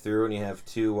halfway through and you have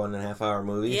 2 1.5 hour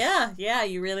movies. Yeah,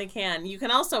 you really can. You can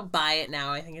also buy it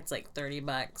now. I think it's like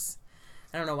 $30.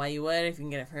 I don't know why you would if you can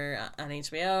get it on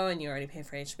HBO and you already pay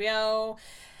for HBO.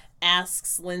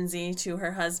 Asks Lindsay to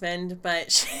her husband,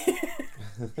 but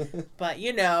but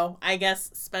I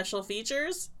guess special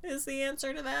features is the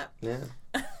answer to that. Yeah.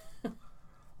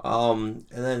 And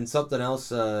then something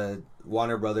else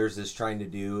Warner Brothers is trying to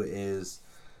do is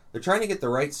they're trying to get the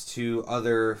rights to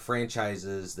other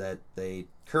franchises that they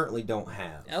currently don't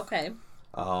have. Okay.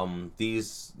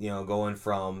 These, going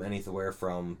from anywhere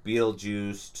from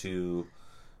Beetlejuice to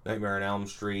Nightmare on Elm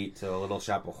Street to Little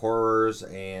Shop of Horrors,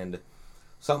 and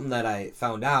something that I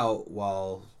found out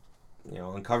while,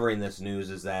 uncovering this news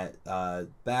is that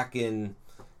back in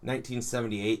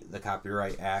 1978, the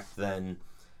Copyright Act then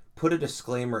put a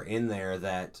disclaimer in there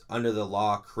that under the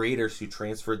law, creators who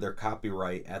transferred their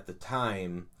copyright at the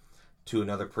time to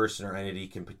another person or entity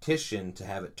can petition to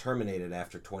have it terminated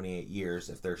after 28 years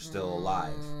if they're still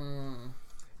alive.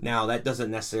 Now, that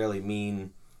doesn't necessarily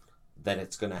mean that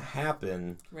it's going to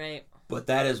happen. Right. But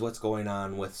that is what's going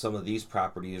on with some of these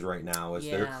properties right now, is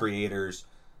their creators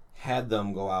had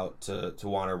them go out to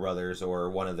Warner Brothers or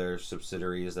one of their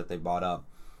subsidiaries that they bought up,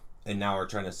 and now are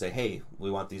trying to say, hey, we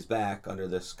want these back under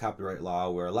this copyright law,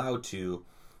 we're allowed to,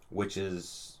 which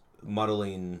is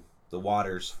muddling the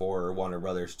waters for Warner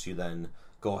Brothers to then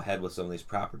go ahead with some of these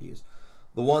properties.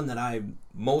 The one that I'm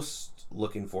most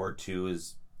looking forward to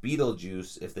is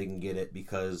Beetlejuice, if they can get it,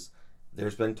 because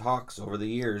there's been talks over the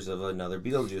years of another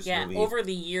Beetlejuice movie. Yeah, over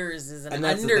the years is an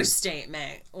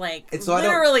understatement. Like, so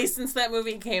literally since that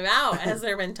movie came out, has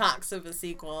there been talks of a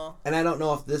sequel. And I don't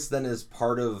know if this then is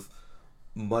part of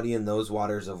muddying those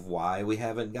waters of why we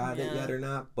haven't got it yet or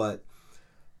not, but...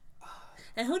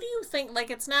 And who do you think, like,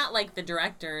 it's not like the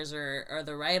directors or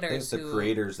the writers I think it's the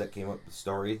creators that came up with the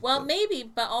story. Well,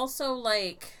 maybe, but also,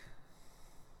 like...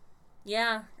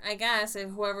 Yeah, I guess if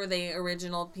whoever the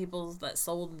original people that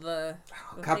sold the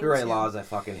copyright laws, I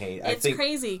fucking hate. It's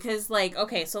crazy because, like,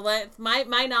 okay, so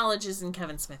my knowledge is in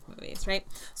Kevin Smith movies, right?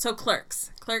 So Clerks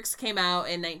came out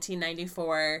in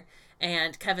 1994,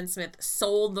 and Kevin Smith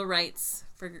sold the rights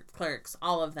for Clerks,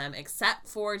 all of them except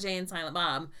for Jay and Silent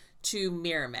Bob, to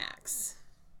Miramax,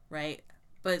 right?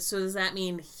 But so does that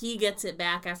mean he gets it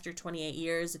back after 28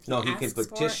 years? If he he can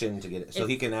petition to get it, so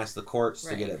he can ask the courts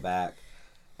to get it back.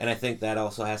 And I think that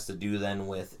also has to do then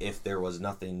with if there was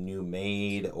nothing new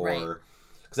made, or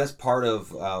because that's part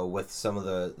of with some of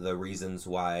the reasons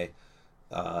why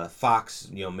Fox,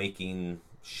 making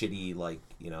shitty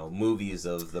movies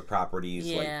of the properties.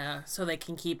 Yeah, so they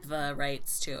can keep the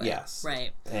rights to it. Yes,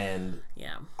 right. And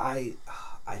I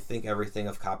think everything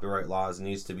of copyright laws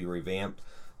needs to be revamped.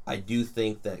 I do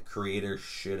think that creators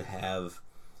should have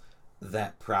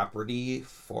that property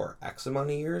for X amount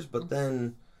of years, but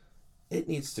then it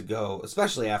needs to go,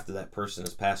 especially after that person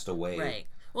has passed away. Right.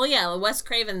 Well, yeah, Wes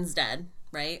Craven's dead,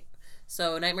 right?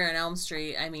 So Nightmare on Elm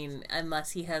Street, I mean,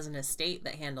 unless he has an estate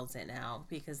that handles it now,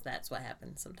 because that's what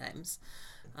happens sometimes.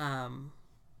 Who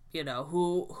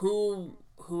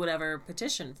would ever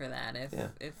petition for that?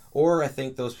 If Or I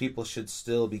think those people should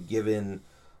still be given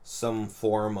some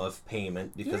form of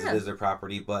payment because it is their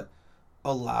property, but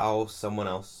allow someone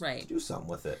else to do something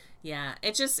with it. Yeah,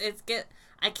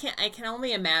 I can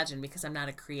only imagine, because I'm not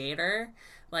a creator,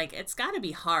 like, it's got to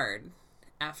be hard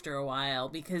after a while,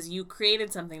 because you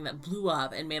created something that blew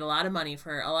up and made a lot of money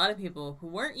for a lot of people who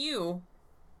weren't you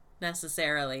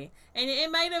necessarily, and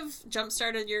it might have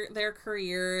jump-started their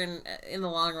career and in the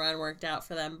long run worked out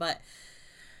for them, but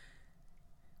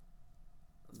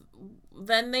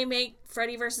then they make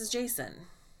Freddy vs. Jason.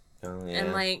 Oh, yeah.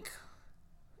 And, like,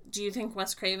 do you think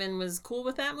Wes Craven was cool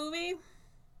with that movie?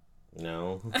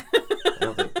 No. I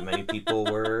don't think many people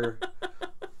were.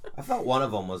 I thought one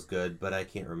of them was good, but I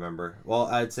can't remember. Well,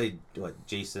 I'd say,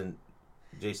 Jason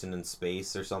in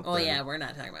Space or something. Oh, yeah, we're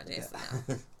not talking about Jason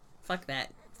now. Fuck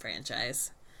that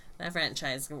franchise. That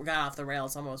franchise got off the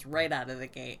rails almost right out of the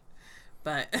gate.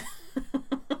 But...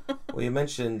 Well, you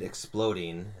mentioned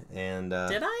Exploding, and...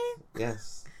 Did I?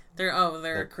 Yes.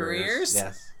 Their careers?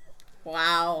 Yes.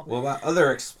 Wow. What about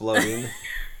other Exploding?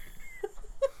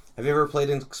 Have you ever played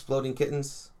Exploding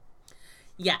Kittens?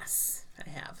 Yes, I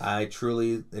have. I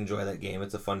truly enjoy that game.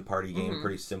 It's a fun party game,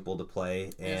 pretty simple to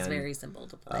play. It's very simple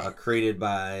to play. Created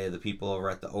by the people over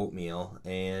at the Oatmeal,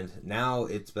 and now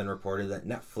it's been reported that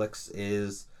Netflix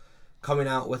is coming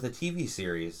out with a TV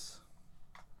series.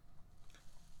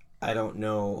 I don't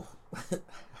know.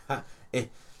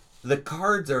 The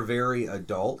cards are very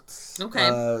adult. Okay.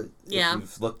 If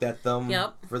you've looked at them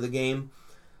for the game.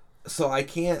 So I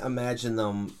can't imagine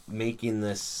them making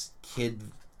this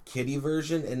kiddie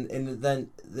version, and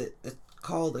then it's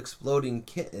called Exploding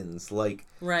Kittens. Like,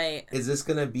 right? Is this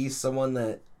gonna be someone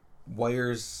that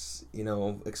wires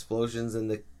explosions in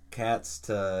the cats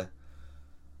to?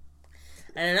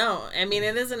 I don't know. I mean,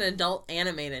 it is an adult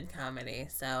animated comedy,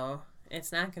 so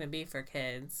it's not gonna be for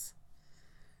kids.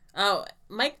 Oh,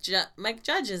 Mike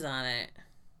Judge is on it.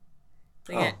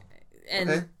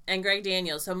 And Greg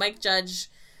Daniels. So Mike Judge,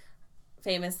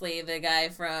 famously the guy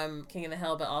from King of the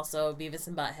Hill, but also Beavis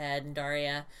and Butthead and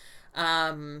Daria.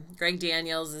 Greg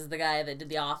Daniels is the guy that did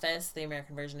The Office, the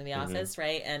American version of The Office,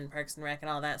 right? And Parks and Rec and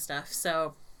all that stuff.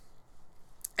 So,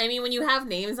 I mean, when you have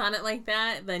names on it like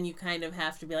that, then you kind of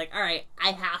have to be like, all right,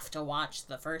 I have to watch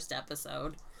the first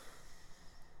episode.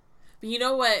 But you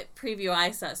know what preview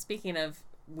I saw, speaking of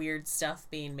weird stuff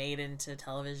being made into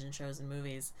television shows and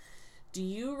movies, do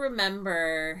you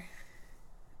remember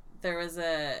there was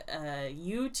a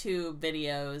YouTube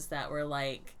videos that were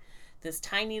like this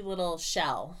tiny little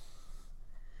shell,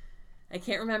 I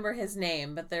can't remember his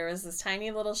name, but there was this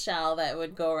tiny little shell that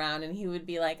would go around, and he would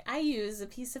be like, I use a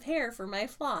piece of hair for my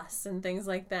floss and things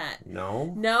like that.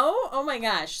 No? No? Oh my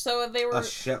gosh. So they were a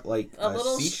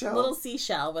little seashell? Little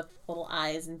seashell with little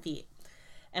eyes and feet.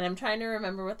 And I'm trying to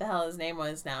remember what the hell his name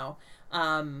was now.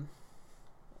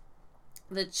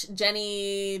 The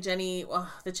Jenny,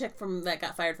 the chick that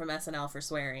got fired from SNL for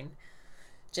swearing.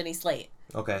 Jenny Slate.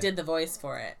 Okay. Did the voice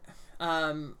for it.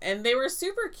 And they were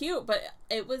super cute, but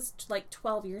it was like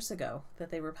 12 years ago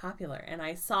that they were popular. And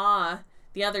I saw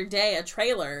the other day a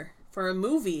trailer for a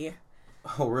movie.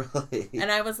 Oh, really?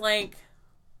 And I was like,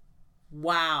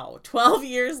 wow, 12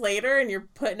 years later and you're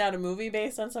putting out a movie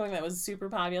based on something that was super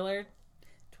popular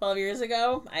 12 years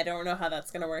ago? I don't know how that's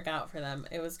going to work out for them.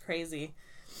 It was crazy.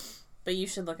 But you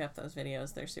should look up those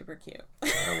videos. They're super cute.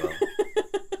 I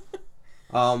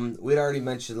will. We'd already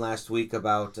mentioned last week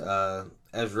about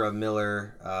Ezra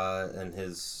Miller and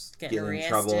his getting in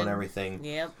trouble and everything.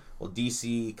 Yep. Well,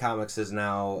 DC Comics has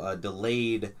now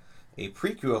delayed a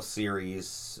prequel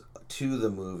series to the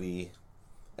movie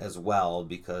as well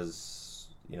because,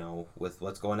 with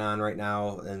what's going on right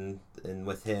now and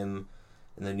with him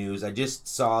in the news. I just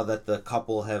saw that the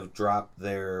couple have dropped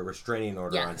their restraining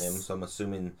order on him, so I'm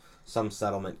assuming some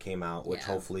settlement came out, which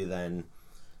hopefully then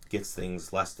gets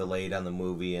things less delayed on the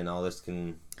movie and all this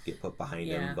can get put behind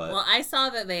him. But well, I saw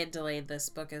that they had delayed this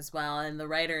book as well, and the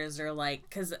writers are like,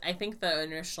 because I think the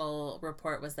initial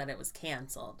report was that it was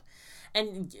canceled.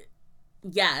 And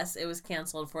yes, it was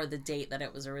canceled for the date that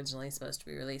it was originally supposed to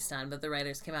be released on, but the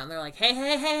writers came out and they're like,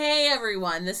 hey,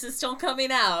 everyone, this is still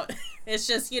coming out. It's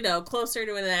just, closer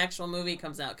to when the actual movie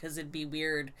comes out, because it'd be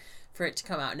weird for it to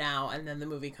come out now and then the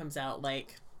movie comes out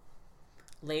like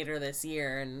later this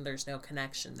year and there's no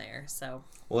connection there. So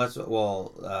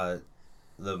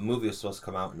the movie was supposed to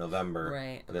come out in November,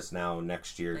 right? But it's now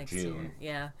next year, June.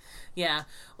 Yeah.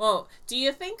 Well, do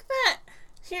you think that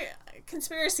here,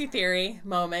 conspiracy theory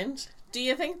moment? Do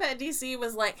you think that DC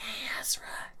was like, hey Ezra,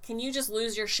 can you just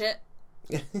lose your shit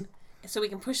so we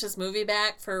can push this movie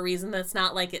back for a reason that's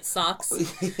not like it sucks?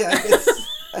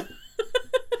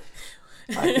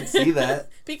 I can see that.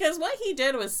 Because what he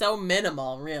did was so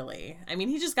minimal, really. I mean,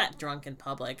 he just got drunk in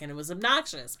public and it was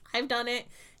obnoxious. I've done it.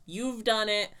 You've done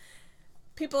it.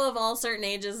 People of all certain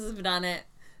ages have done it.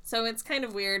 So it's kind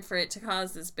of weird for it to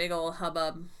cause this big old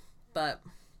hubbub. But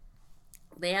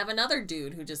they have another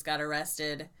dude who just got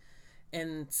arrested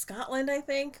in Scotland, I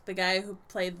think. The guy who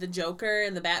played the Joker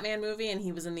in the Batman movie and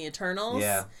he was in the Eternals.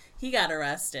 Yeah. He got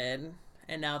arrested.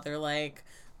 And now they're like,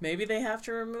 maybe they have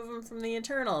to remove him from the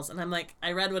Eternals. And I'm like,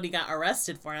 I read what he got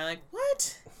arrested for. And I'm like,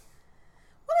 what?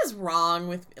 What is wrong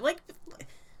with...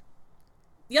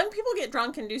 young people get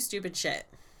drunk and do stupid shit.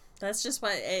 That's just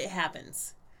what it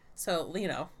happens. So,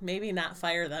 maybe not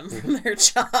fire them from their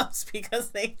jobs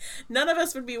because none of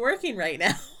us would be working right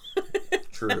now.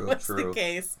 True. That's the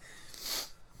case.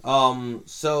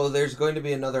 So there's going to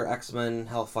be another X-Men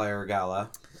Hellfire Gala,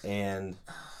 and...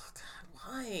 Oh, God,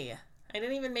 why? I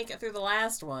didn't even make it through the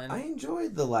last one. I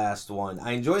enjoyed the last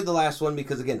one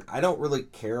because, again, I don't really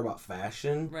care about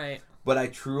fashion. Right. But I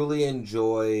truly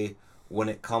enjoy when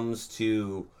it comes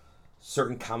to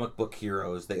certain comic book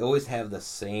heroes. They always have the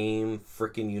same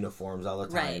freaking uniforms all the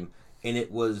time. Right. And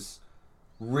it was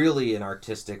really an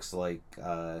artistics,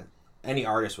 any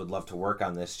artist would love to work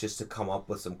on this just to come up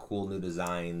with some cool new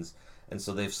designs. And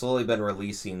so they've slowly been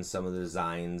releasing some of the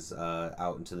designs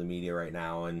out into the media right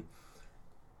now. And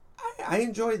I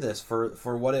enjoyed this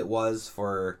for what it was,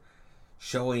 for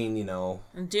showing,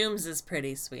 And Dooms is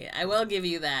pretty sweet. I will give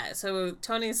you that. So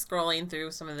Tony's scrolling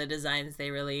through some of the designs they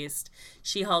released.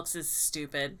 She-Hulk's is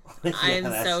stupid. I'm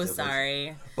so stupid.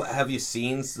 Sorry. But have you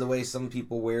seen the way some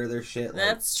people wear their shit?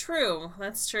 That's true.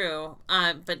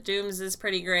 But Dooms is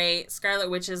pretty great.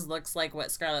 Scarlet Witch's looks like what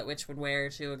Scarlet Witch would wear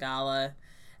to a gala.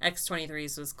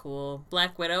 X-23's was cool.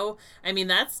 Black Widow, I mean,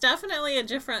 that's definitely a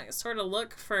different sort of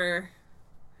look for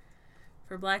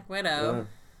Black Widow. Yeah.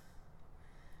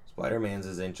 Spider-Man's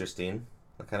is interesting.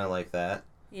 I kind of like that.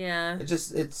 Yeah.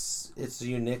 It's a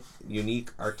unique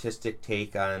artistic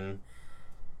take on,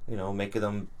 making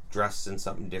them dress in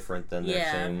something different than their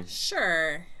same. Yeah,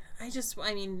 sure. Is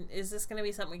this going to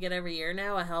be something we get every year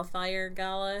now? A Hellfire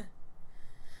Gala?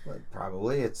 Well,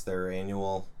 probably. It's their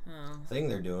annual thing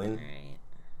they're doing. All right.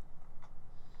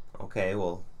 Okay,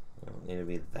 well, I don't need to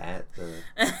be that.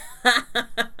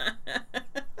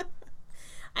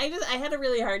 I had a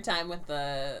really hard time with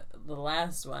the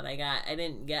last one. I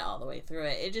didn't get all the way through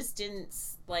it. It just didn't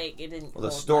Well, the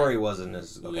story wasn't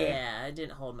as okay. Yeah, it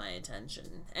didn't hold my attention.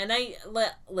 And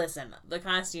listen, the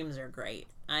costumes are great.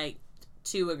 I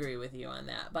too agree with you on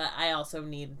that, but I also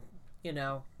need you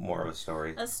know, more of a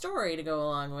story. A story to go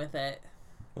along with it.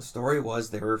 The story was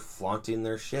they were flaunting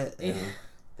their shit, and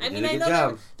they did a good I know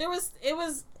job. there was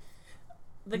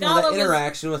the gala was,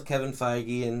 interaction with Kevin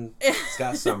Feige and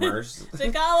Scott Summers. the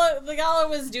gala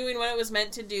was doing what it was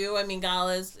meant to do. I mean,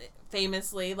 galas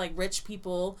famously, like rich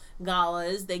people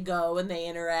galas, they go and they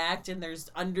interact, and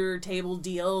there's under table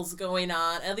deals going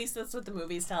on. At least that's what the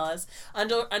movies tell us.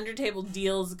 Under table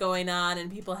deals going on,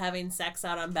 and people having sex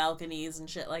out on balconies and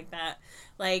shit like that.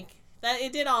 Like that,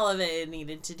 it did all of it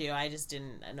needed to do. I just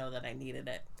didn't know that I needed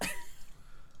it.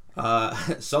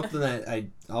 Something that I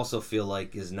also feel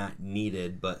like is not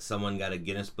needed, but someone got a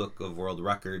Guinness Book of World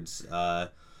Records.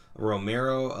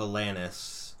 Romero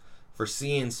Alanis for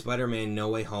seeing Spider-Man No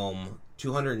Way Home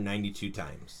 292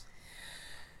 times.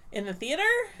 In the theater?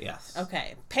 Yes.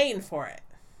 Okay. Paying for it.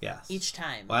 Yes. Each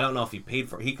time. Well, I don't know if he paid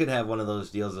for it. He could have one of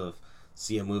those deals of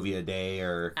see a movie a day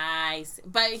or... I see.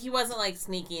 But he wasn't like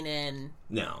sneaking in.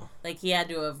 No. Like he had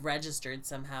to have registered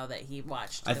somehow that he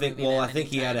watched the I think he times.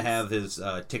 had to have his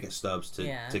ticket stubs to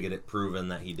get it proven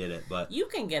that he did it, but... You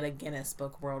can get a Guinness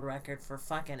Book World Record for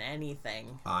fucking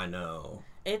anything. I know.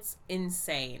 It's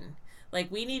insane. Like,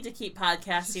 we need to keep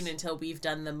podcasting until we've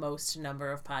done the most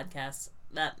number of podcasts.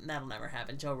 That'll never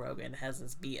happen. Joe Rogan has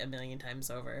us beat 1,000,000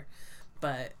 times over.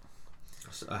 But...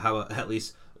 So how about at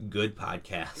least good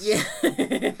podcasts? Yeah.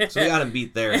 So we got him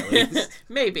beat there at least.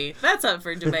 Maybe. That's up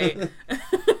for debate.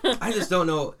 I just don't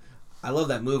know. I love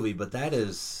that movie, but that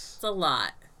is... It's a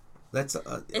lot. It's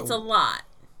a lot.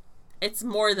 It's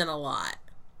more than a lot.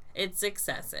 It's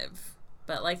excessive.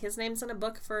 But, like, his name's in a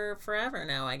book for forever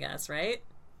now, I guess, right?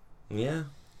 Yeah.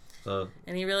 So.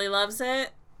 And he really loves it.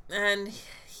 And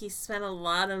he spent a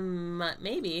lot of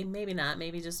maybe not.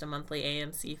 Maybe just a monthly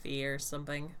AMC fee or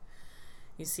something.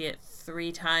 You see it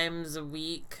 3 times a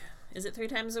week. Is it 3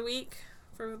 times a week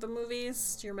for the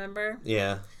movies? Do you remember?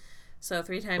 Yeah. So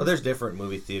 3 times. Well, there's different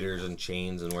movie theaters and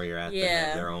chains and where you're at. Yeah. They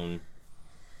have their own.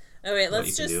 Oh wait,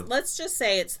 let's just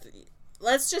say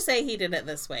he did it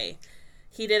this way.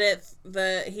 He did it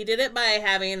by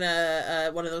having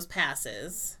a one of those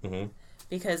passes. Mm-hmm.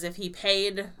 Because if he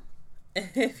paid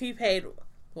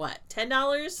what,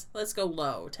 $10? Let's go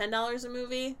low. $10 a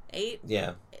movie? 8?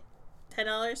 Yeah.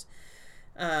 $10.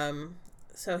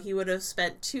 So he would have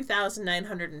spent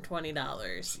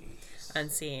 $2,920 on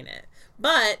seeing it.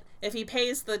 But if he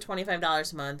pays the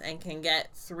 $25 a month and can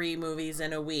get 3 movies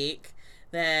in a week,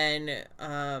 then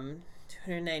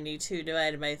 292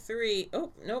 divided by 3.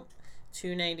 Oh, nope.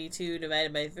 292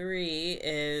 divided by 3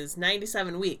 is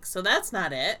 97 weeks. So that's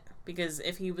not it, because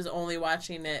if he was only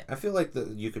watching it... I feel like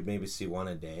you could maybe see one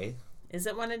a day. Is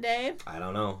it one a day? I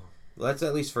don't know. Well, that's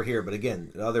at least for here, but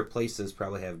again, other places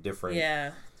probably have different...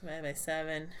 Yeah, divided by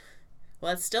 7.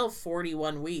 Well, it's still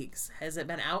 41 weeks. Has it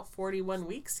been out 41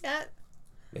 weeks yet?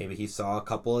 Maybe he saw a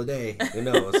couple a day. Who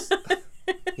knows?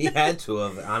 He had to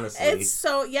have, honestly. It's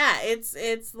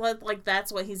like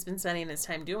that's what he's been spending his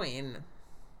time doing.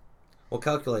 Well,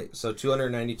 calculate. So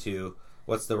 292.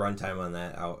 What's the runtime on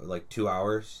that? Like 2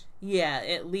 hours? Yeah,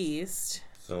 at least.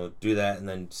 So do that and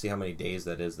then see how many days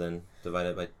that is then.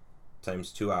 Divided by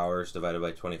times 2 hours divided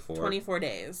by 24. 24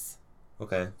 days.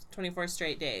 Okay. 24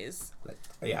 straight days.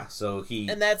 Yeah, so he...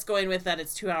 And that's going with that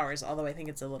it's 2 hours, although I think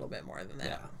it's a little bit more than that.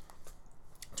 Yeah.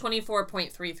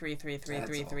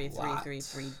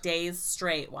 24.3333333 days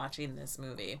straight watching this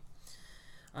movie.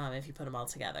 If you put them all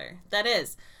together. That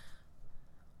is...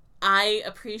 I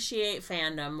appreciate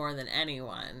fandom more than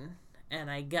anyone,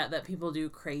 and I get that people do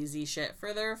crazy shit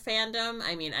for their fandom.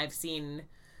 I mean, I've seen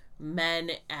men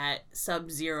at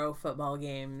Sub-Zero football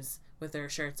games with their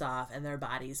shirts off and their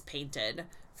bodies painted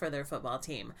for their football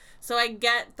team. So I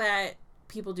get that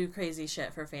people do crazy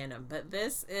shit for fandom, but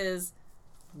this is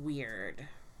weird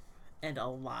and a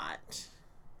lot.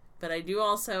 But I do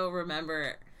also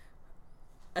remember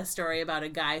a story about a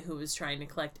guy who was trying to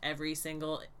collect every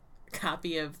single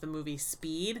copy of the movie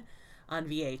Speed on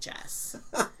VHS.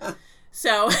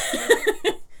 So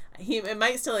it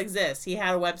might still exist. He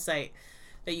had a website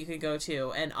that you could go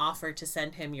to and offer to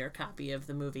send him your copy of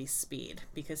the movie Speed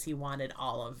because he wanted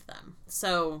all of them.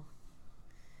 So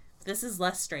this is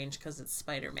less strange because it's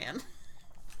Spider-Man.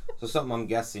 So something I'm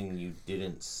guessing you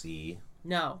didn't see.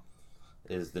 No.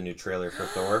 Is the new trailer for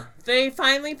Thor. They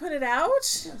finally put it out?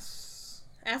 Yes.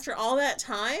 After all that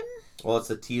time? Well,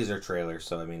 it's a teaser trailer,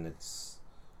 so I mean it's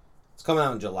coming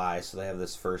out in July, so they have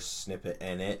this first snippet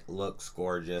and it looks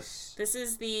gorgeous. This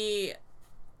is the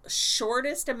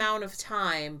shortest amount of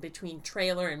time between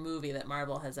trailer and movie that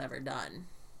Marvel has ever done.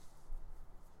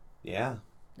 Yeah.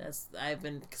 A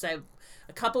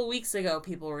couple weeks ago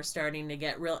people were starting to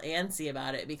get real antsy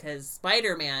about it because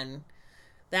Spider-Man,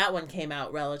 that one came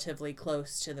out relatively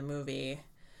close to the movie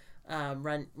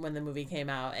when the movie came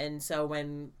out. And so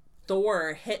when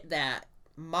Thor hit that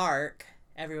mark,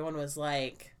 everyone was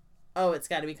like, oh, it's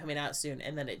got to be coming out soon.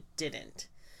 And then it didn't.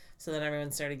 So then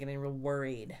everyone started getting real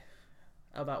worried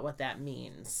about what that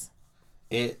means.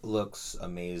 It looks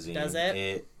amazing. Does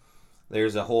it?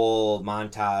 There's a whole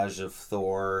montage of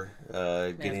Thor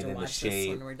getting into watch shape. this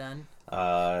when we're done.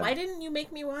 Why didn't you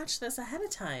make me watch this ahead of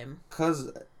time?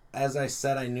 Because, as I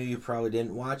said, I knew you probably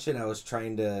didn't watch it. I was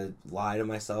trying to lie to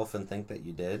myself and think that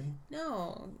you did.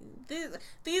 No.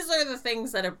 These are the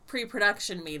things that a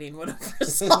pre-production meeting would have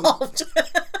resolved.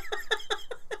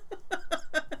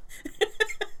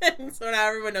 And so now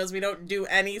everyone knows we don't do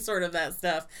any sort of that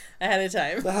stuff ahead of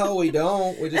time. The hell we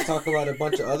don't. We just talk about a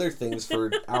bunch of other things for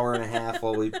an hour and a half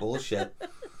while we bullshit.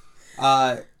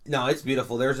 No, it's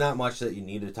beautiful. There's not much that you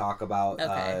need to talk about.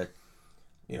 Okay.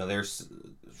 There's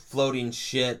floating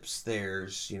ships.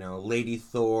 There's, Lady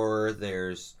Thor.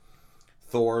 There's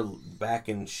Thor back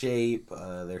in shape.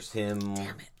 There's him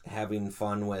having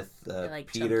fun with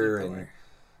Peter and,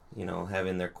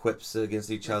 having their quips against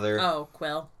each other. Oh,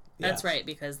 Quill. That's Yes. right,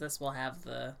 because this will have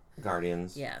the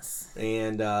Guardians. Yes.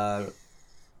 And I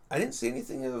didn't see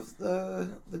anything of the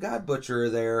God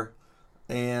Butcher there.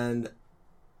 And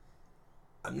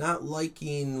I'm not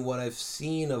liking what I've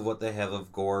seen of what they have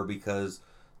of Gore, because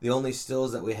the only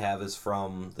stills that we have is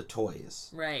from the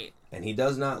toys. Right. And he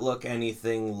does not look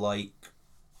anything like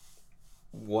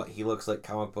what he looks like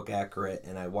comic book accurate,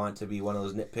 and I want to be one of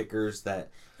those nitpickers that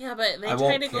Yeah, but they I try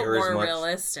won't to go care as more much.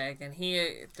 realistic, and he...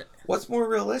 What's more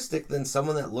realistic than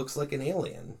someone that looks like an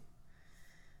alien?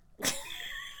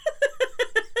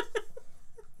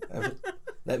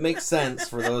 That makes sense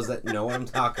for those that know what I'm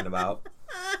talking about.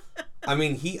 I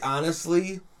mean, he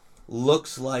honestly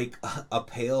looks like a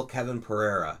pale Kevin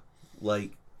Pereira.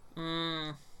 Like,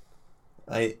 and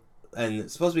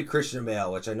it's supposed to be Christian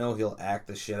Bale, which I know he'll act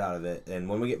the shit out of it. And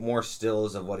when we get more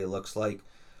stills of what he looks like,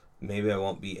 maybe I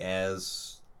won't be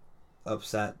as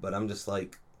upset. But I'm just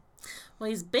like... Well,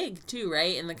 he's big, too,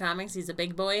 right? In the comics, he's a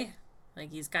big boy.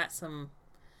 Like, he's got some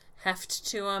heft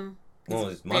to him.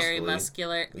 He's very muscly.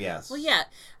 muscular. Yes. Well, yeah.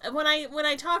 When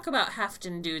I talk about heft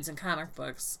and dudes in comic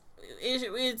books,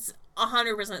 it's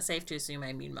 100% safe to assume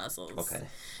I mean muscles. Okay.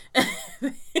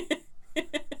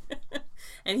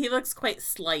 And he looks quite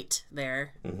slight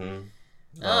there.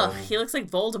 Mm-hmm. He looks like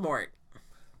Voldemort.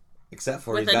 Except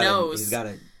for with he's a got nose. He's got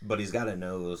a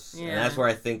nose, Yeah. and that's where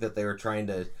I think that they were trying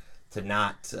to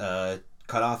not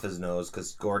cut off his nose,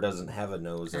 because Gore doesn't have a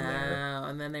nose in there. Oh,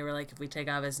 and then they were like, if we take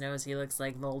off his nose, he looks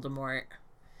like Voldemort.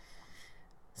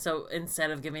 So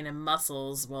instead of giving him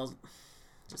muscles, well,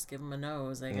 just give him a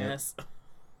nose, I guess.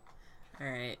 All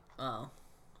right. Well,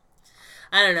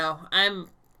 I don't know.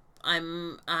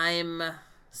 I'm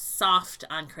soft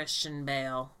on Christian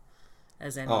Bale.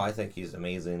 As in, I think he's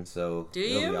amazing. So do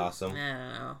it'll you? be awesome. I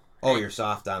don't know. You're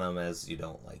soft on him as you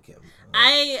don't like him.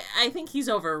 I think he's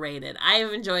overrated.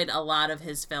 I've enjoyed a lot of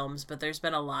his films, but there's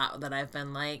been a lot that I've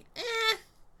been like,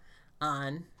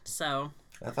 on. So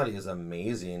I thought he was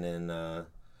amazing in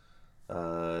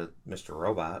Mr.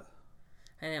 Robot.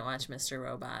 I didn't watch Mr.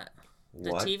 Robot.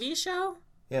 What? The TV show?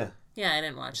 Yeah. Yeah, I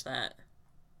didn't watch that.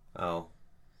 Oh,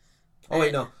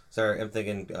 wait, no. Sorry, I'm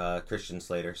thinking Christian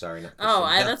Slater. Sorry, not Christian. Oh,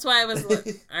 that's why I was...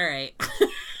 All right.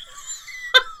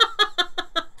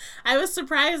 I was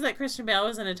surprised that Christian Bale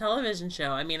was in a television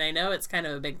show. I mean, I know it's kind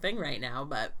of a big thing right now,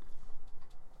 but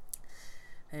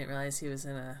I didn't realize he was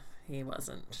in a... He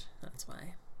wasn't. That's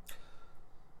why.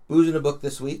 Booze in a Book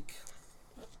this week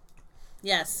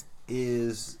Yes.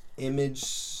 is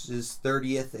Image's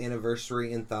 30th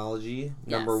anniversary anthology,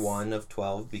 number 1 of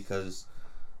 12, because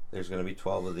there's going to be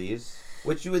 12 of these,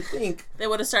 which you would think they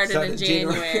would have started in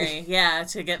January. January. Yeah,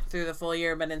 to get through the full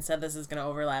year, but instead this is going to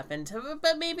overlap into...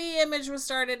 But maybe Image was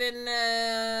started in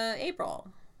April.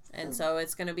 And so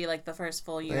it's going to be like the first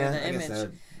full year of the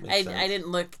Image. I didn't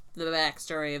look the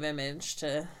backstory of Image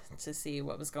to see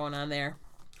what was going on there.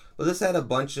 Well, this had a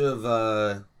bunch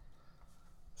of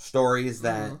stories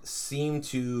that seem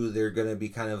to... They're going to be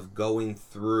kind of going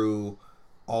through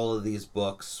all of these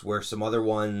books, where some other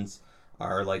ones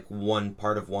are like one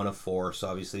part of 1 of 4, so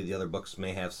obviously the other books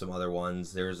may have some other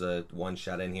ones. There's a one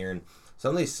shot in here, and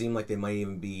some of these seem like they might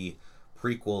even be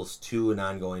prequels to an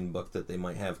ongoing book that they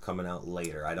might have coming out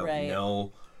later. I don't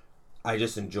know. I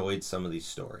just enjoyed some of these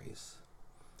stories.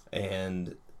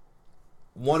 And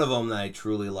one of them that I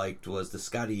truly liked was the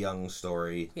Scotty Young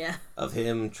story of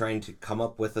him trying to come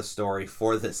up with a story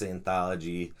for this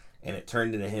anthology, and it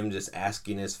turned into him just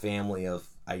asking his family of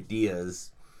ideas,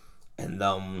 and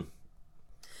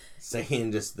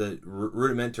saying just the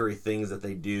rudimentary things that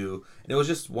they do. And it was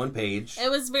just one page. It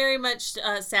was very much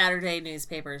a Saturday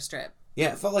newspaper strip.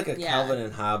 Yeah, it felt like a Calvin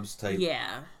and Hobbes type.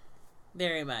 Yeah,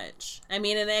 very much. I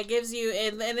mean, and that gives you,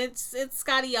 and it's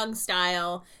Scotty Young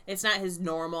style. It's not his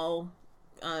normal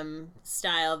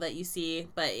style that you see,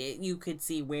 but you could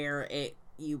see where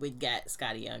you would get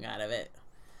Scotty Young out of it.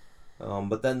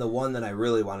 But then the one that I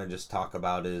really want to just talk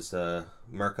about is Mirka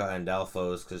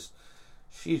Andolfo's, because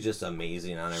she's just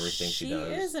amazing on everything she does.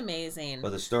 She is amazing.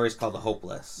 But the story's called The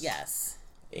Hopeless. Yes.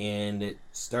 And it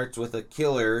starts with a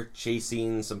killer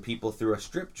chasing some people through a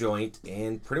strip joint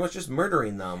and pretty much just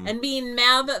murdering them. And being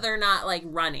mad that they're not, like,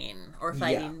 running or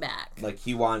fighting back. Like,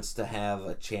 he wants to have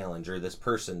a challenge, or this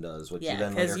person does, which you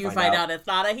then later because you find out it's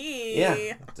not a he. Yeah,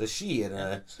 it's a she and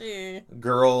a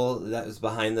girl that is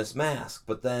behind this mask.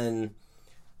 But then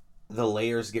the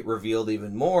layers get revealed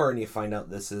even more, and you find out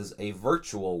this is a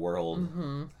virtual world.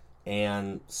 Mm-hmm.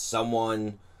 And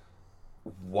someone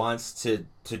wants to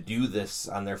do this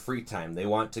on their free time. They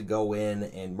want to go in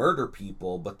and murder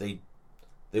people, but they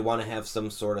want to have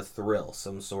some sort of thrill,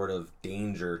 some sort of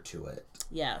danger to it.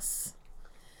 Yes.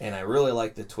 And I really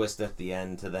like the twist at the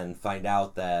end to then find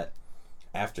out that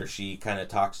after she kind of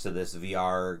talks to this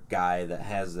VR guy that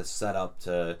has this setup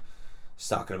to, he's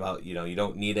talking about, you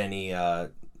don't need any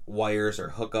wires or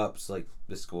hookups, like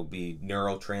this will be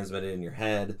neurotransmitted in your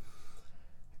head.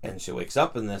 And she wakes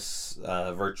up in this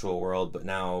virtual world, but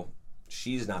now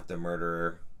she's not the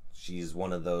murderer. She's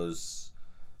one of those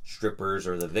strippers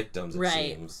or the victims, it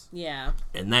seems. Yeah.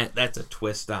 And that's a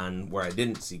twist on where I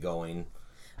didn't see going.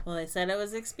 Well, they said it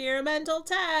was experimental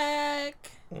tech.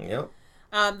 Yep.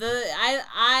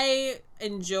 I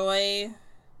enjoy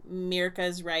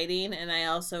Mirka's writing, and I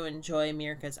also enjoy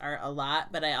Mirka's art a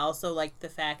lot, but I also like the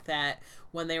fact that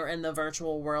when they were in the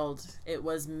virtual world, it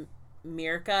was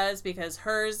Mirka's, because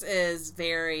hers is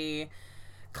very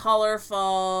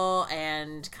colorful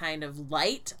and kind of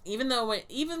light, even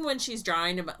when she's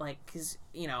drawing about, like, because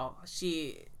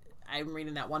I'm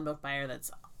reading that one book by her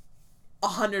that's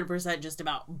 100% just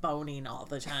about boning all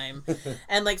the time.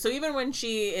 And like, so even when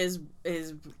she is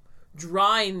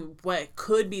drawing what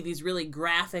could be these really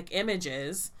graphic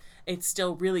images, it's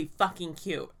still really fucking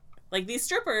cute. Like, these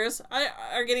strippers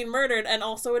are getting murdered and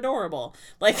also adorable.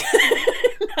 Like,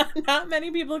 not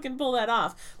many people can pull that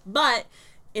off. But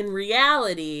in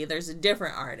reality, there's a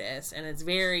different artist, and it's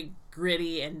very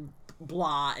gritty and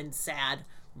blah and sad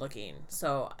looking.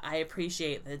 So I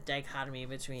appreciate the dichotomy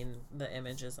between the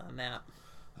images on that.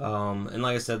 And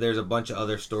like I said, there's a bunch of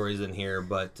other stories in here,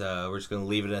 but we're just going to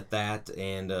leave it at that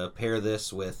and pair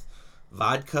this with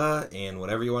vodka and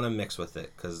whatever you want to mix with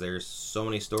it, because there's so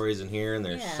many stories in here and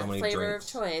there's so many flavor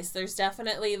drinks. Of choice. There's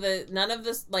definitely none of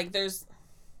this, like, there's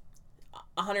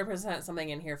 100% something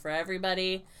in here for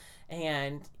everybody,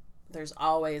 and there's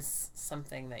always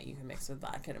something that you can mix with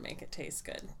vodka to make it taste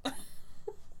good.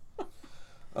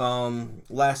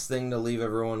 Last thing to leave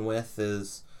everyone with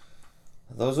is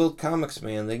those old comics,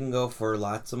 man, they can go for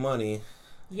lots of money.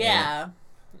 Yeah.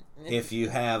 If you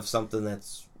have something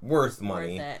that's worth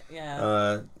money. Worth it,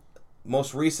 yeah.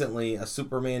 Most recently, a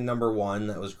Superman #1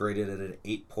 that was graded at an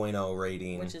 8.0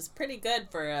 rating. Which is pretty good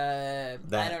for I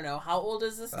don't know, how old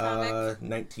is this comic?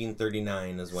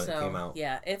 1939 is when it came out.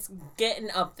 Yeah, it's getting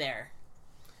up there.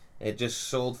 It just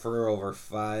sold for over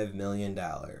 $5 million.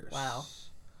 Wow.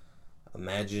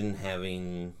 Imagine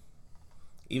having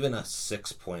even a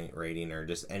 6-point rating or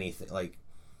just anything. Like,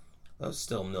 those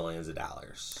still millions of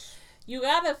dollars. You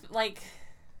gotta, like,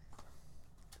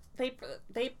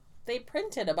 they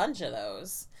printed a bunch of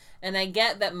those, and I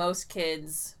get that most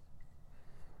kids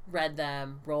read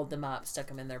them, rolled them up, stuck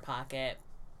them in their pocket,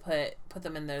 put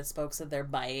them in the spokes of their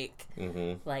bike,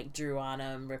 like drew on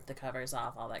them, ripped the covers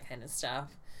off, all that kind of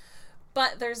stuff.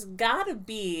 But there's gotta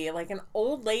be, like, an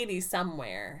old lady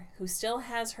somewhere who still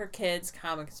has her kids'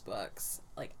 comics books,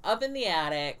 like, up in the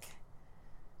attic.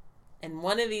 And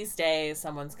one of these days,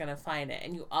 someone's going to find it.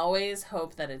 And you always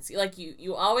hope that it's... Like,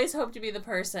 you always hope to be the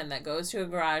person that goes to a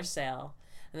garage sale,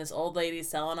 and this old lady's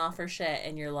selling off her shit,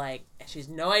 and you're like, she has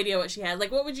no idea what she has.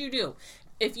 Like, what would you do?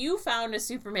 If you found a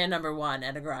Superman #1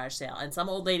 at a garage sale, and some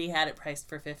old lady had it priced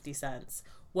for 50 cents,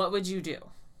 what would you do?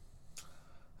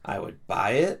 I would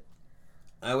buy it,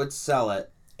 I would sell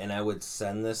it, and I would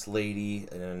send this lady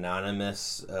an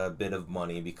anonymous bit of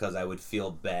money, because I would feel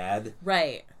bad.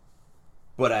 Right.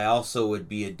 But I also would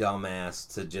be a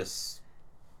dumbass to just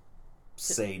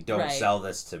say, don't sell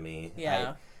this to me.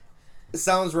 Yeah. It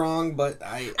sounds wrong, but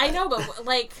I know, but,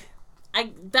 like,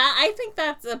 I think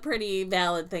that's a pretty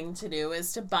valid thing to do,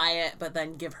 is to buy it, but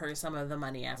then give her some of the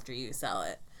money after you sell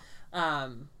it.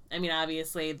 I mean,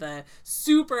 obviously the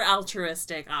super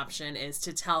altruistic option is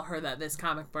to tell her that this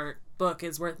comic book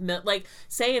is worth, like,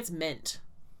 say it's Mint.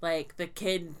 Like, the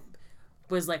kid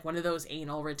was, like, one of those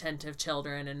anal retentive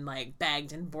children and, like,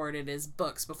 bagged and boarded his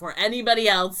books before anybody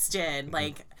else did. Mm-hmm.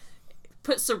 Like,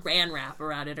 put saran wrap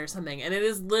around it or something. And it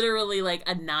is literally, like,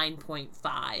 a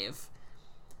 9.5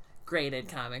 graded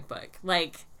comic book.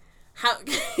 Like, how...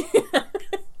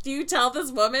 do you tell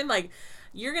this woman, like,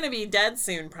 you're going to be dead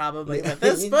soon probably, but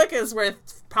this book is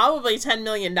worth probably $10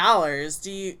 million.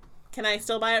 Can I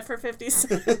still buy it for 50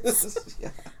 cents? Yeah.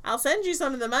 I'll send you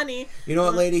some of the money. You know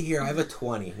what, lady? Here, I have a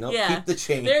 20. No, yeah. Keep the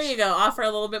change. There you go. Offer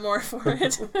a little bit more for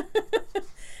it.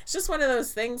 It's just one of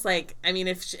those things, like, I mean,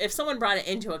 if someone brought it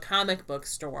into a comic book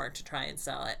store to try and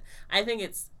sell it, I think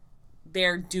it's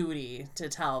their duty to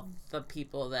tell the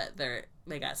people that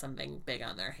they got something big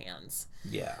on their hands.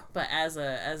 Yeah. But as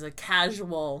a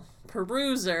casual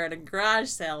peruser at a garage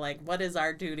sale, like, what is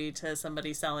our duty to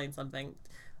somebody selling something?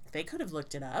 They could have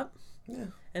looked it up. Yeah.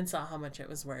 And saw how much it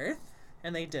was worth,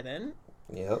 and they didn't.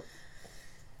 Yep.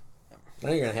 Now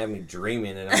you're gonna have me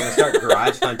dreaming, and I'm gonna start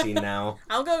garage hunting now.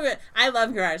 I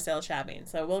love garage sale shopping,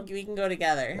 so we can go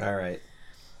together. All right.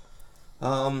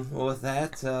 Well, with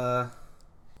that, I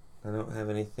don't have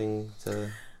anything to.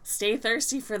 Stay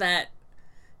thirsty for that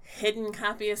hidden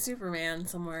copy of Superman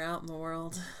somewhere out in the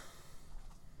world.